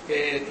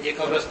کہ یہ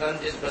قبرستان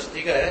جس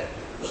بستی کا ہے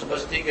اس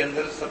بستی کے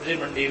اندر سبزی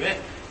منڈی میں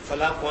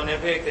فلاں کونے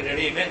پہ ایک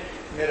ریڑھی میں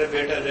میرا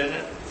بیٹا جو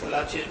ہے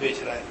فلاں چیز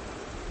بیچ رہا ہے.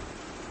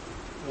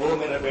 وہ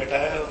میرا بیٹا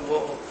ہے, وہ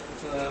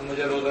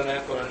مجھے روزانہ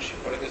قرآن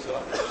شریف پڑھ کے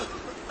ثواب.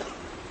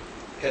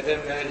 کہتے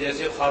ہیں میں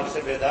جیسے خواب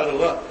سے بیدار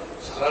ہوا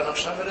سارا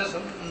نقشہ میرے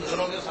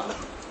نظروں کے سامنے.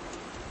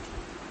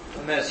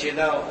 تو میں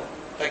سیدھا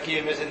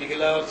تکیے میں سے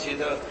نکلا اور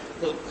سیدھا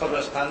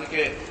قبرستان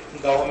کے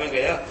گاؤں میں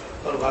گیا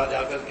اور وہاں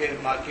جا کر کے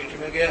مارکیٹ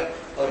میں گیا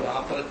اور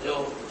وہاں پر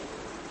جو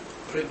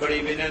بڑی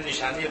بھی نے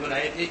نشانی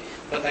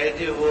بتائی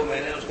تھی وہ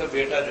میں نے اس کا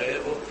بیٹا جو ہے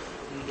وہ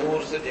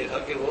دور سے دیکھا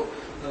کہ وہ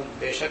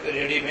بے شک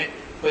ریڑھی میں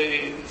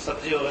کوئی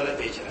سبزی وغیرہ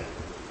بیچ رہا ہے.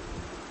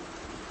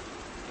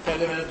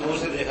 پہلے میں نے دور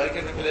سے دیکھا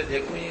کہ میں پہلے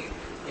دیکھوں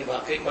یہ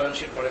واقعی قرآن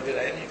شریف پڑھ کے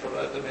رہے نہیں پڑھ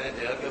رہا. تو میں نے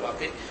دیکھا کہ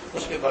واقعی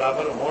اس کے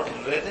برابر ہونٹ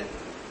ہل رہے تھے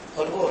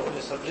اور وہ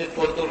اپنی سبزی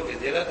توڑ کے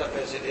دے رہا تھا,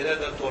 پیسے دے رہا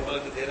تھا, توڑ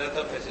کے دے رہا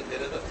تھا, پیسے دے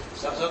رہا تھا,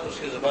 ساتھ ساتھ اس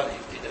کی زبان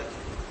ہلتی جاتی.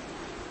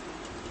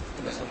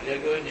 تو میں سمجھا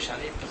کہ وہ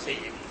نشانی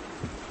صحیح ہے.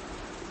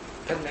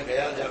 پھر میں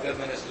گیا, جا کر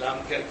میں نے سلام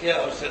کیا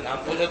اور اس سے نام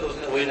پوچھا تو اس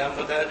نے وہی نام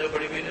بتایا جو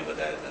بڑی بھائی نے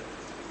بتایا تھا.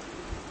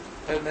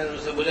 پھر میں نے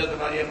اس سے پوچھا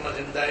تمہاری اماں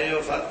زندہ ہے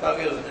وفات پا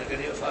گئی؟ اس نے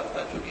کہی وفات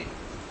پا چکی.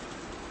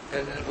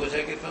 پھر میں نے پوچھا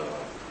کہ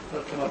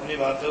تم اپنی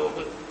بات کو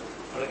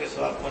پڑھ کے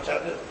ثواب پہنچا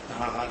دے.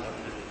 ہاں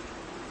الحمدللہ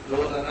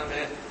روزانہ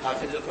میں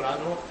حافظ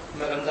قرآن ہوں.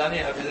 میں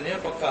رمضانی حافظ نہیں ہوں,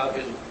 پکا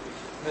حافظ ہوں.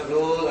 میں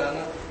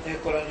روزانہ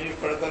ایک قرآن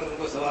شریف پڑھ کر ان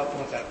کو ثواب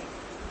پہنچاتا ہوں.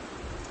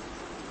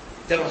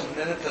 جب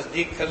میں نے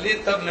تصدیق کر لی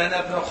تب میں نے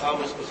اپنا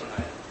خواب اس کو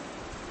سنایا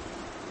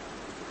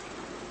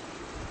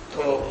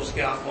تو اس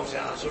کے آنکھوں سے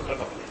آنسو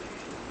ٹپکنے لگے.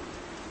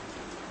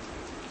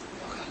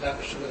 اللہ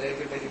کا شکر ہے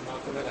کہ میری ماں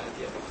کو میرا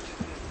ہدیہ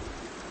پہنچا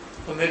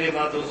تو میری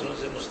ماں دوسروں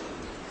سے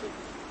مستقبل.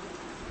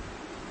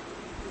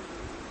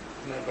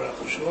 میں بڑا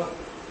خوش ہوا.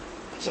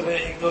 اچھا میں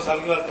 1-2 سال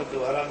کے بعد تب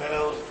دوبارہ میرا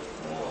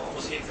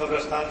اسی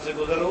قبرستان سے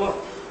گزر ہوا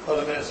اور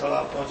میں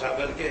ثواب پہنچا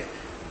کر کے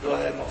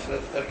دعائیں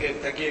مغفرت کر کے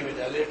تکیے میں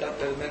جا لیٹا.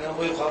 پھر میں نے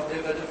وہی خواب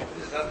دیکھا جو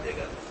اپنے ساتھ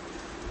دیکھا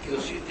کہ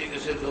اسی طریقے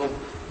سے لوگ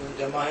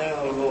جمع ہیں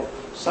اور وہ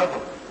سب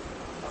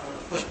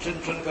کچھ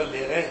چن کر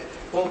لے رہے.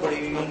 وہ بڑی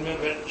ہوئی ان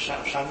میں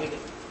شامل ہے.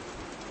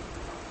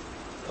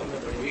 اور میں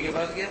بڑی ہوئی کے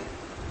پاس گیا.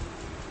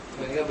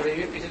 میں نے کہا بڑی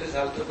ہوئی پچھلے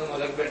سال تو تم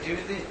الگ بیٹھی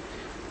ہوئی تھی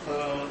اور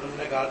انہوں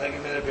نے کہا تھا کہ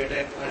میرا بیٹا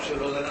ایک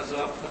روزانہ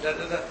ثواب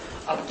پہنچاتا تھا,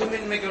 اب تم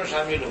ان میں کیوں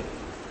شامل ہو؟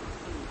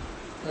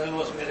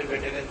 وہ میرے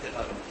بیٹے کا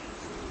انتقال ہو گیا.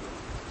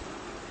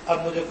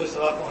 اب مجھے کوئی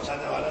ثواب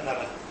پہنچانے والا نہ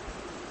رہا,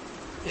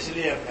 اس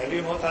لیے میں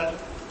بھی محتاج ہوں.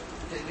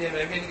 اس لیے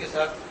میں بھی ان کے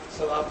ساتھ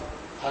ثواب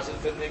حاصل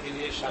کرنے کے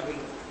لیے شامل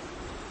ہوں.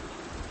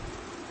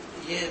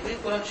 یہ بھی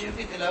قرآن شریف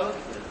کی تلاوت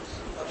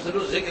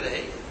افضل ذکر ہے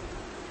یہ.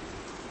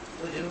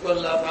 تو جن کو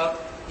اللہ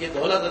پاک یہ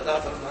دولت عطا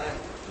فرمائے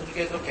ان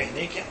کے تو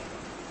کہنے کیا.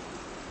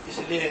 اس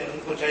لیے ان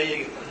کو چاہیے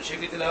کہ قرآن شریف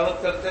کی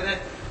تلاوت کرتے رہیں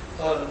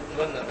اور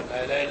ورنہ لا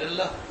الہ الا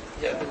اللہ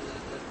یا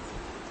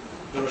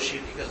درود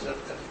شریف کی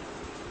کثرت کریں.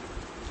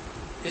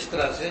 اس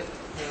طرح سے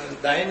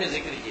دائمی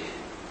ذکر یہ ہے.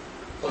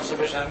 اور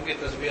صبح شام کی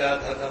تسبیحات،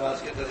 ہر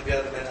نماز کی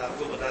تسبیحات میں نے آپ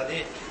کو بتا دی،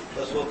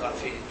 بس وہ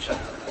کافی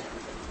انشاءاللہ.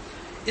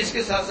 اس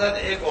کے ساتھ ساتھ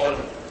ایک اور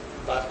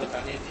بات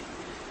بتانی تھی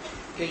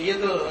کہ یہ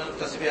تو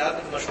تسبیحات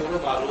مشہور و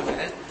معروف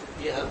ہیں،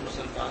 یہ ہر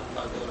مسلمان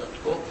مرد عورت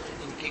کو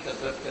ان کی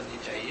کثرت کرنی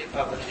چاہیے،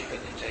 پابندی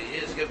کرنی چاہیے.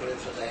 اس کے بڑے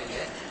فضائل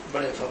ہیں،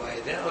 بڑے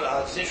فوائد ہیں اور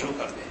آج سے شروع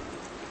کر دیں.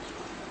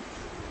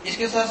 اس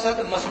کے ساتھ ساتھ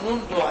مسنون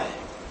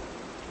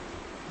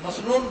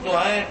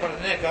دعائیں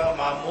پڑھنے کا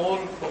معمول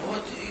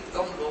بہت ہی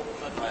کم لوگوں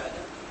میں پایا جاتا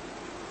ہے.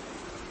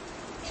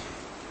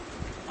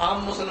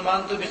 عام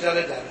مسلمان تو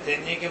بیچارے جانتے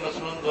نہیں کہ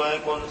مسنون دعائیں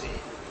کون سی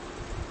ہیں.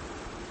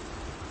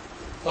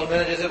 اور میں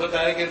نے جیسے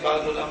بتایا کہ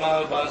بعض علماء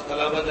اور بعض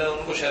طلباء جو ہیں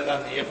ان کو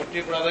شیطان نے یہ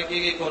پٹی پڑھا رکھی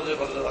کہ کون سے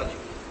فرض واجب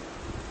کی،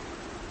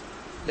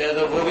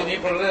 لہٰذا وہ بھی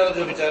نہیں پڑھ رہے اور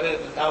جو بیچارے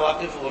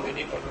ناواقف وہ بھی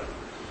نہیں پڑھ رہے.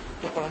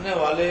 تو پڑھنے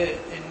والے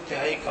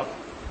انتہائی کم.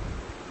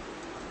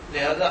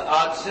 لہذا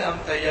آج سے ہم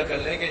تیار کر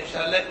لیں کہ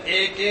انشاءاللہ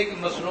ایک ایک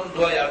مسنون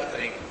دعا یاد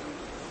کریں گے.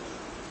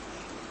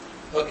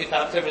 وہ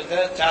کتاب سے ملتا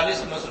ہے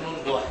 40 مسنون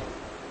دعائیں.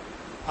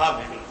 ہاں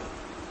بالکل.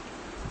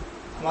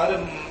 ہمارے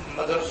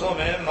مدرسوں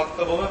میں،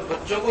 مکتبوں میں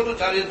بچوں کو تو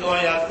 40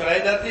 دعائیں یاد کرائی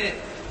جاتی ہیں،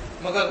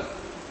 مگر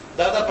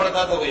دادا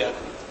پڑھدادا کو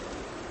یاد نہیں،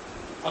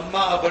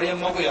 اماں بڑی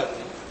اماں کو یاد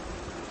نہیں.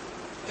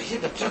 یہ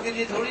بچوں کے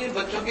لیے تھوڑی ہے،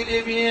 بچوں کے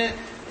لیے بھی ہیں،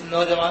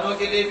 نوجوانوں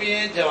کے لیے بھی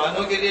ہیں،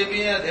 جوانوں کے لیے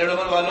بھی ہیں، ادھیڑ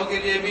عمر والوں کے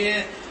لیے بھی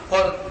ہیں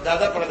اور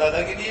دادا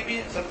پڑدادا کے لیے بھی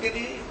ہیں، سب کے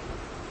لیے.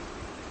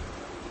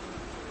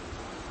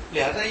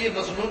 لہذا یہ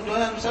مسنون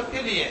دعائیں ہم سب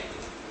کے لیے ہیں.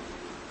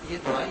 یہ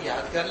دعائیں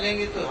یاد کر لیں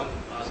گے تو ہم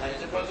آسانی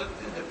سے پڑھ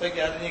سکتے ہیں. جب تک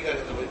یاد نہیں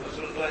کریں تو وہی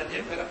مسنون دعائیں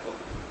جیب میں رکھو.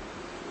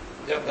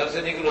 جب گھر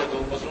سے نکلو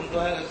تو مسنون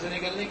دعائیں گھر سے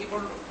نکلنے کی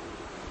پڑھ لو.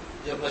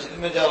 جب مسجد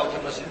میں جاؤ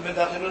تو مسجد میں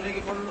داخل ہونے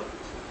کی پڑھ لو.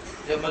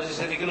 جب مسجد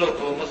سے نکلو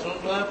تو مسنون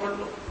دعائیں پڑھ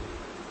لو.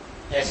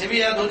 ایسے بھی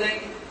یاد ہو جائیں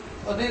گی.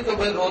 اور نہیں تو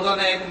بھائی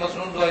روزانہ ایک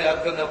مسنون دعا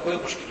یاد کرنا کوئی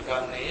مشکل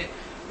کام نہیں ہے.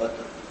 بس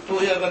تو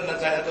ہی اگر نہ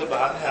چاہے تو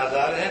بہانے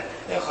ہزار ہیں.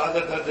 ایک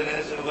خاطر کر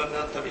دینے سے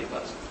ورنہ تبھی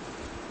بس.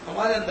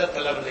 ہمارے اندر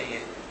طلب نہیں ہے،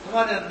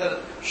 ہمارے اندر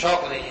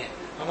شوق نہیں ہے،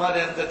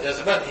 ہمارے اندر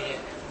جذبہ نہیں ہے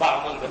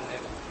بعمل بننے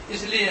کا.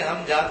 اس لیے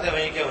ہم جاتے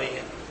وہیں کے وہیں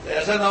ہیں.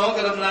 ایسا نہ ہو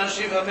کہ رمضان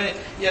شریف ہمیں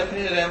یہ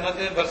اپنی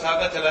رحمتیں برسا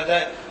کر چلا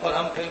جائے اور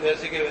ہم پھر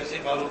ویسے کے ویسے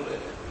معلوم رہ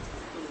جائیں.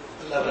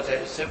 اللہ بچائے،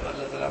 اس سے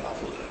اللہ تعالیٰ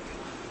محفوظ رکھے.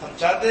 ہم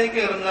چاہتے ہیں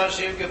کہ رمضان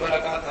شریف کے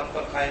برکات ہم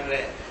پر قائم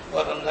رہے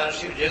اور رمضان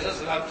شریف جیسا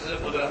سلامتی سے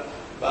گزرا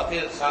باقی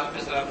سال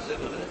بھی سلامتی سے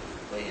گزرے.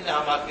 تو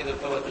انعامات کی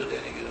طرف توجہ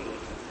دینے کی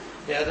ضرورت ہے.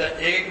 لہٰذا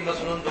ایک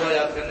مسنون دعا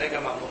یاد کرنے کا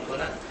معمول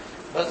ہونا.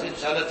 بس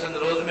انشاءاللہ چند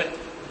روز میں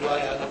دعا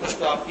یاد ہو. کچھ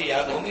تو آپ کی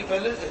یاد ہوں گی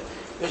پہلے سے،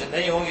 کچھ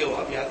نہیں ہوں گی وہ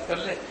آپ یاد کر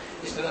لیں.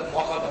 اس طرح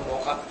موقع بہ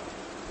موقع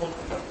ان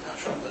کو پڑھنا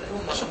شروع کریں. وہ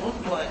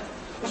مسنون دعا ہے،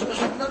 اس میں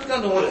سنت کا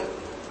نور ہے.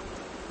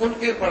 ان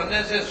کے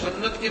پڑھنے سے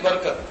سنت کی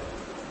برکت،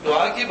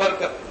 دعا کی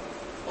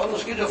برکت اور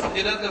اس کی جو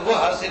فضیلت ہے وہ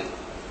حاصل.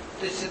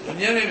 تو اس سے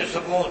دنیا میں بھی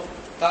سکون،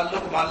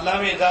 تعلق مع اللہ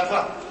میں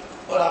اضافہ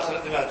اور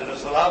آخرت میں اجر و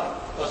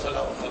ثواب اور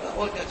صلاح و فلاح.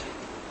 اور کیا چاہیے؟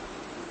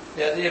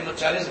 لہٰذا یہ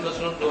 40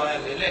 مسنون دعائیں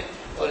لے لیں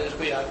اور اس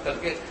کو یاد کر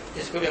کے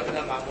اس کو بھی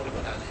اپنا معمول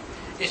بنا لیں.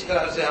 اس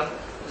طرح سے ہم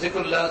ذکر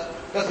اللہ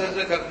کثرت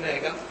سے کرنے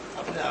کا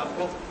اپنے آپ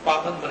کو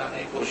پابند بنانے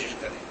کی کوشش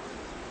کریں.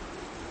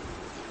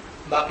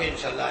 باقی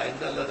انشاءاللہ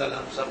آئندہ اللہ تعالیٰ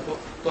ہم سب کو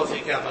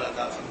توفیق عمل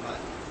عطا فرمائے.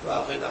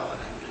 وآخر دعوانا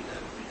الحمدللہ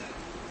رب العالمین.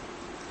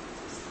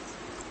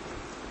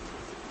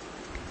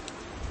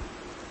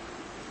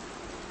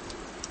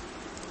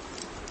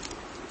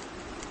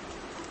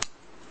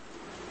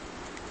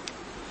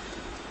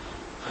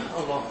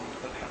 اللهم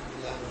لك الحمد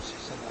لا نحصي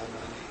ثناء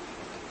عليك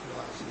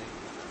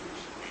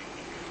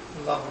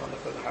اللهم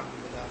لك الحمد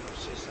لا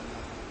نحصي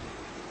ثناء عليك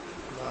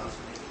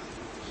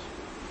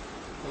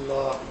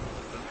اللهم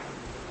لك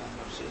الحمد لا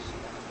نحصي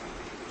ثناء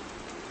عليك.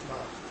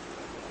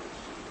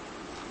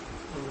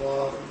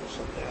 اللهم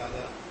صل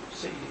على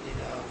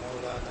سيدنا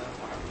مولانا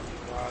محمد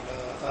وعلى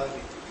آل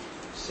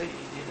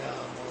سيدنا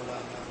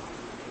مولانا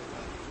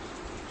محمد.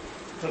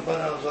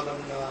 ربنا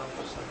ظلمنا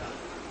أنفسنا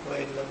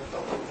وإن لم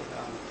تغفر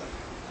لنا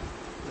وترحمنا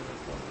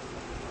لنكونن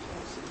من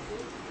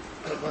الخاسرين.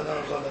 ربنا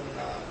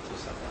ظلمنا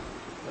أنفسنا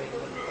وإن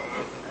لم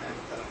تغفر لنا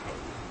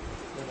وترحمنا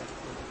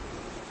لنكونن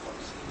من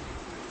الخاسرين.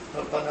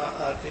 ربنا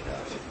آتنا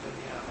في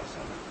الدنيا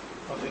حسنة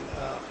وفي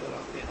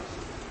الآخرة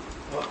حسنة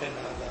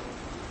وقنا عذاب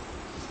النار.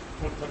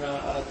 ربنا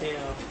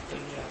آتنا في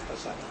الدنيا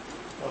حسنة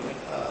وفي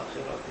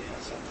الآخرة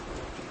حسنة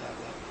وقنا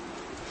عذاب النار.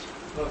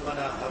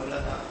 ربنا هب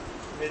لنا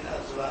من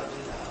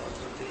أزواجنا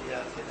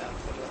وذرياتنا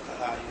قرة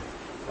أعين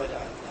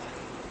واجعلنا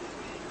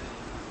للمتقين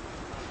إماما.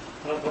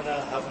 ربنا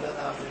هب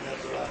لنا من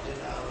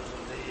أزواجنا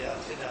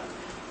وذرياتنا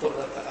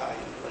قرة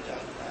أعين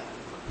واجعلنا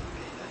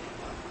للمتقين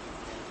إماما.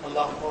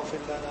 اللهم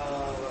اغفر لنا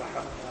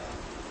وارحمنا،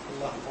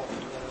 اللهم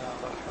اغفر لنا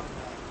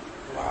وارحمنا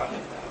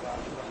وعافنا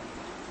واعف عنا.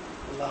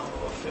 اللهم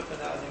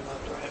وفقنا لما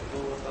تحب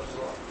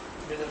وترضى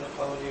من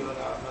القول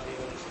والعمل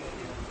والفعل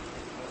والنية.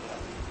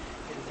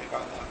 إنك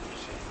على كل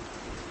شيء.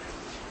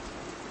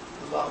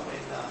 اللهم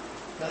إنا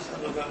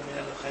نسألك من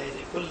الخير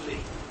كله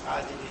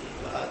عاجله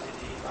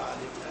وآجله ما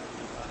علمنا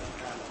منه ما لم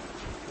نعلم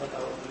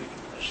ونعوذ بك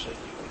من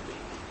الشر كله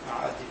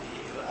عاجله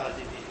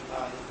وآجله ما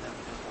علمنا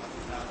منه ما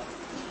لم نعلم.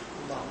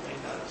 اللهم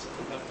إنا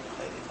نسألك من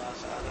خير ما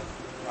سألك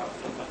منه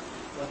عبدك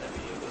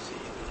ونبيك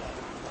سيدنا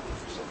محمد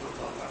صلى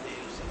الله عليه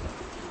وسلم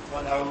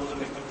ونعوذ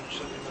بك من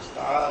شر ما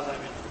استعاذ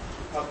منه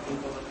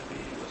عبدك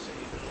ونبيك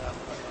سيدنا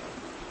محمد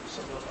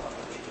صلى الله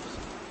عليه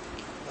وسلم.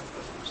 أنت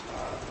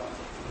المستعان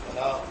وعليك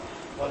البلاغ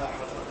ولا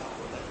حول ولا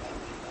قوة إلا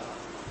بالله.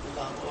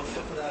 اللهم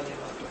وفقنا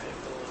لما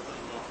تحب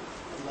وترضى.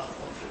 اللهم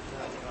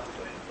وفقنا لما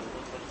تحب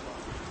وترضى.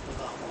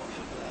 اللهم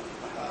وفقنا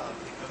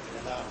لمحابك من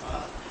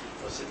الأعمال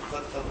وصدق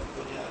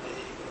التوكل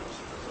عليك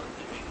وحسن الظن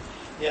بك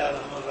يا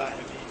أرحم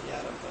الراحمين يا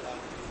رب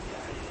العالمين يا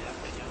حي يا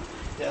قيوم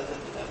يا ذا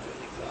الجلال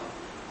والإكرام.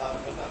 آپ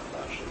کا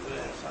لاکھ شکر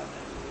ہے، احسان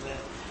ہے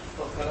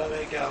اور کرم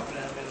ہے کہ آپ نے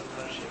ہمیں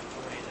رمضان شریف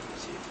کو مہینہ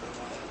نصیب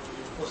فرمایا،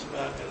 اس میں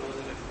ہمیں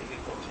روزے رکھنے کی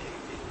توفیق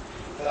دی،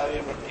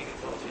 تراویح پڑھنے کی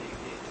توفیق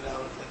دی،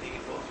 تلاوت کرنے کی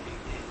توفیق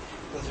دی،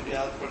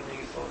 تسبیحات پڑھنے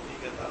کی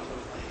توفیق عطا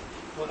فرمائی،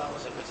 گناہوں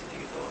سے بچنے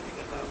کی توفیق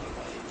عطا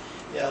فرمائی.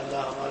 یا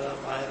اللہ ہمارا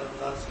ماہ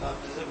رمضان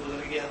سلامتی سے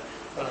گزر گیا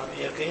اور ہمیں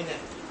یقین ہے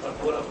اور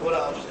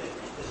پورا آپ سے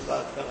اس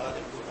بات کا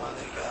غالب گمان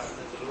ہے کہ آپ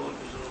نے ضرور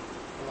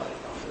ہماری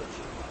مغفرت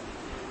فرما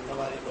دی،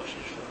 ہماری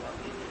کوشش فرما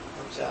دی،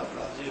 ہم سے آپ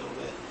راضی ہو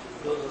گئے،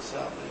 دوزخ سے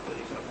آپ نے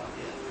بری فرما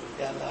دیا.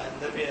 یا اللہ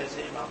آئندہ بھی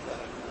ایسے ہی معاملہ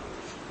رکھنا،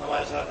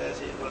 ہمارے ساتھ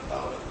ایسے ہی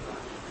برتاؤ رکھنا.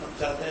 ہم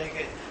چاہتے ہیں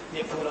کہ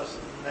یہ پورا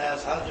نیا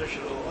سال جو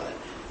شروع ہوا ہے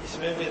اس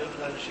میں بھی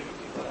رمضان شریف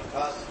کی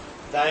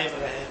برکات دائم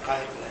رہیں،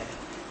 قائم رہیں.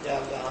 یا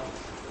اللہ ہم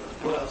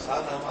پورا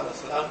سال ہمارا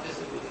سلامتی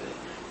سے گزرے،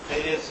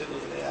 خیریت سے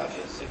گزرے،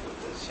 عافیت سے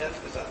گزرے،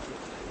 صحت کے ساتھ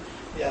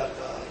گزرے. یا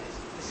اللہ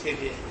اس کے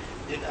لیے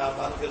جن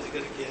اعمال کا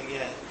ذکر کیا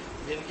گیا ہے،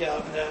 جن کے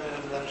آپ نے ہمیں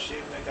رمضان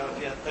شریف میں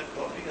کافی حد تک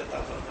توفیق عطا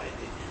فرمائی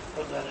تھی،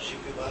 رمضان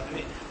شریف کے بعد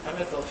بھی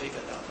ہمیں توفیق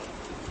عطا فرما.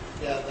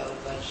 یا اللہ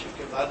رمضان شریف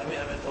کے بعد بھی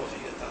ہمیں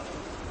توفیق عطا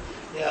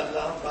فرما. یا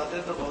اللہ ہم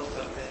باتیں تو بہت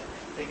کرتے ہیں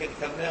لیکن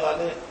کرنے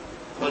والے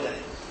ہو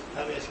جائیں،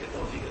 ہمیں اس کی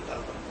توفیق عطا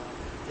فرما.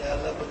 یا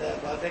اللہ بجائے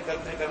باتیں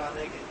کرنے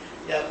کرانے کے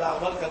یا اللہ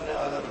عمل کرنے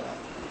والا بنا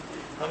دیجیے،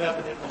 ہمیں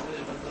اپنے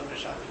مخلص بندوں میں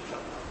شامل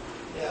کرنا.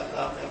 یا اللہ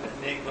ہمیں اپنے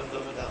نیک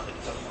بندوں میں داخل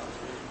کرنا.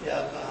 یا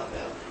اللہ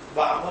ہمیں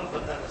بعمل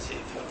بننا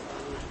نصیب فرما.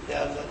 یا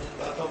اللہ جن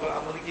باتوں پر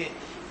عمل کی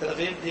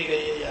ترغیب دی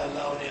گئی ہے یا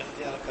اللہ انہیں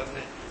اختیار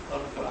کرنے اور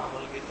ان پر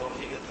عمل کی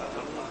توفیق عطا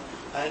فرما.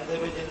 آئندہ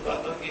بھی جن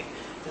باتوں کی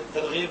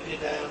ترغیب دی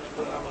جائے ان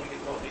پر عمل کی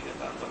توفیق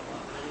عطا فرما.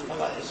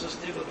 ہماری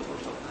سستی کو دور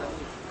فرما،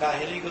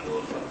 کاہلی کو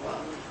دور فرما.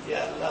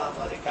 یا اللہ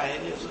ہماری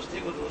کاہلی اور سستی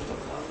کو دور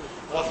فرما،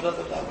 غفلت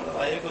و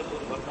لاپرواہی کو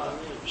دور فرما.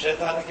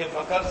 شیطان کے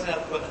مکر سے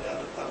ہم کو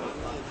نجات عطا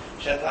فرما.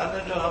 شیطان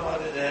نے جو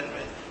ہمارے ذہن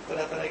میں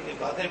طرح طرح کی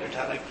باتیں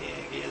بٹھا رکھی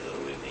ہیں کہ یہ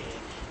ضروری نہیں ہے،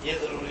 یہ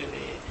ضروری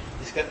نہیں ہے،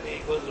 اس کرنے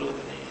کی کوئی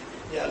ضرورت نہیں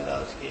ہے. یا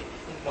اللہ اس کی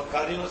ان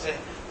مکاریوں سے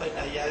اور ان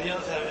عیاریوں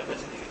سے ہمیں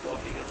بچنے کی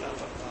توفیق عطا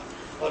فرما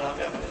اور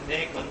ہمیں اپنے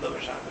نیک بندوں میں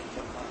شامل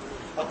فرما،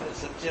 اپنے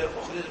سچے اور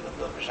مخلص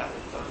بندوں میں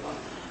شامل فرما.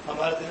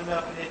 ہمارے دل میں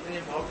اپنی اتنی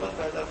محبت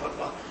پیدا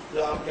فرما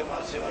جو آپ کے ماں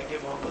سوا کی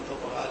محبتوں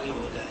کو غالب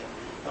ہو جائے.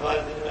 ہمارے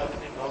دل میں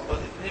اپنی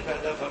محبت اتنی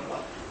پیدا فرما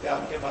کہ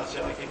آپ کے ماں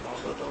سوا کی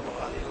محبتوں کو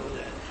غالب ہو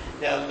جائے.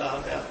 یا اللہ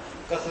ہمیں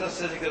کثرت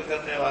سے ذکر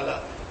کرنے والا،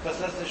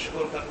 کثرت سے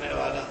شکر کرنے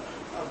والا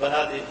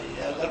بنا دیجیے.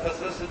 یا اللہ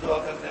کثرت سے دعا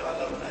کرنے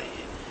والا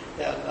بنائیے.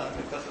 یا اللہ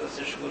ہمیں کثرت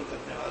سے شکر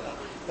کرنے والا،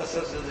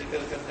 کثرت سے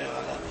ذکر کرنے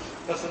والا،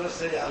 کثرت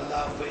سے یا اللہ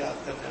آپ کو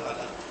یاد کرنے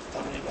والا،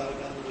 اپنی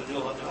بارگاہ میں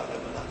رجوع ہونے والا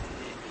بنا دیجیے.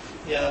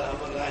 یا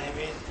ارحم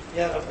الراحمین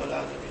یا رب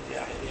العالمین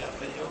یا حی یا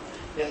قیوم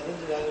یا ذا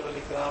الجلال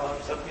والاکرام ہم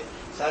سب کی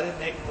ساری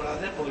نیک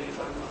مرادیں پوری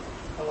فرما.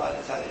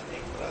 ہمارے سارے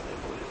نیک مرادیں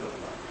پوری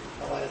فرما.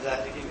 ہمارے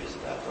ظاہر کی بھی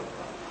اصلاح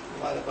فرما،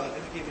 ہمارے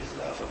باطن کی بھی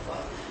اصلاح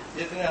فرما.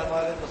 جتنے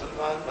ہمارے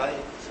مسلمان بھائی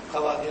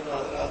خواتین و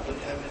حضرات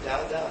دنیا میں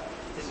جہاں جہاں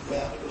اس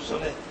بیان کو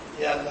سنیں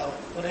یا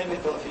اللہ انہیں بھی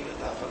توفیق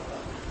عطا فرما،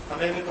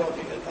 ہمیں بھی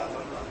توفیق عطا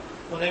فرما،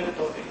 انہیں بھی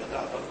توفیق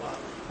عطا فرما.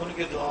 ان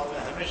کی دعاؤں میں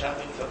ہمیں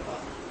شامل فرما،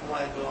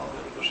 ہماری دعاؤں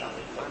میں ان کو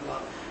شامل فرما.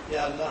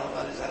 یا اللہ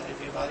ہماری ساری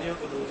بیماریوں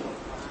کو دور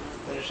فرما،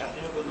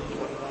 پریشانیوں کو دور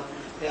فرما.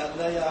 یا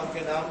اللہ یہ آپ کے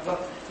نام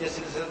پر یہ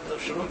سلسلہ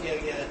شروع کیا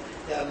گیا ہے،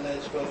 یا اللہ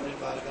اس کو اپنی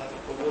بارگاہ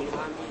میں قبول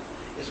فرما،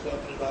 اس کو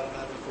اپنی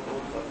بارگاہ میں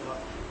قبول فرما،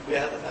 بے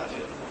حد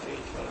نافع اور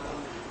مفید فرما.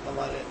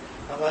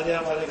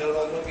 ہمارے گھر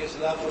والوں کی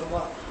اصلاح فرما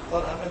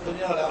اور ہمیں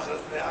دنیا اور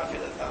آخرت میں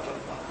عافیت عطا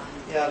فرما.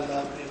 یا اللہ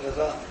اپنی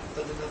رضا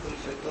جنت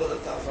الفردوس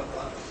عطا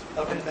فرما،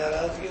 اپنی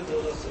ناراضگی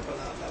دوزخ سے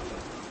پناہ عطا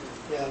فرما.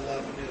 یا اللہ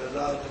اپنی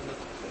رضا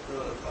جنت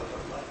الفردوس عطا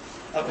فرما،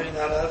 اپنی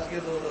ناراضگی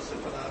دوزخ سے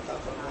پناہ عطا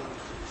فرما.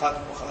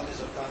 خاتم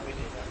خالص اور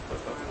کامل ایمان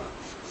پر فرما.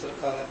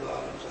 سرکار دو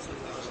عالم صلی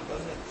اللہ علیہ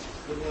وسلم نے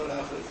دنیا اور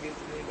آخرت کی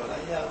اتنی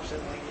بھلائیاں آپ سے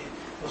مانگی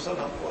وہ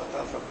سب ہم کو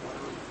عطا فرما،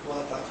 وہ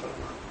عطا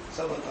فرما،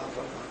 سب عطا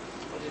فرما.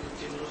 اور جن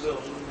چیزوں سے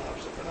حضور نے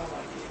آپ سے پناہ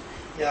مانگی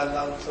یا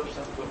اللہ ان سب سے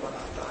ہم کو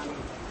پناہ عطا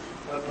فرما.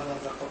 ربنا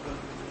تقبل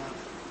منا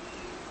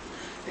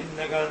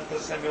انك انت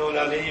السميع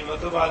العليم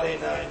وتب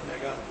علينا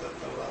انك انت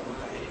التواب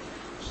الرحيم.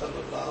 صلی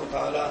اللہ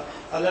تعالی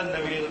علی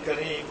النبی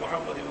الکریم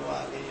محمد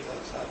وآلہ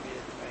وصحبہ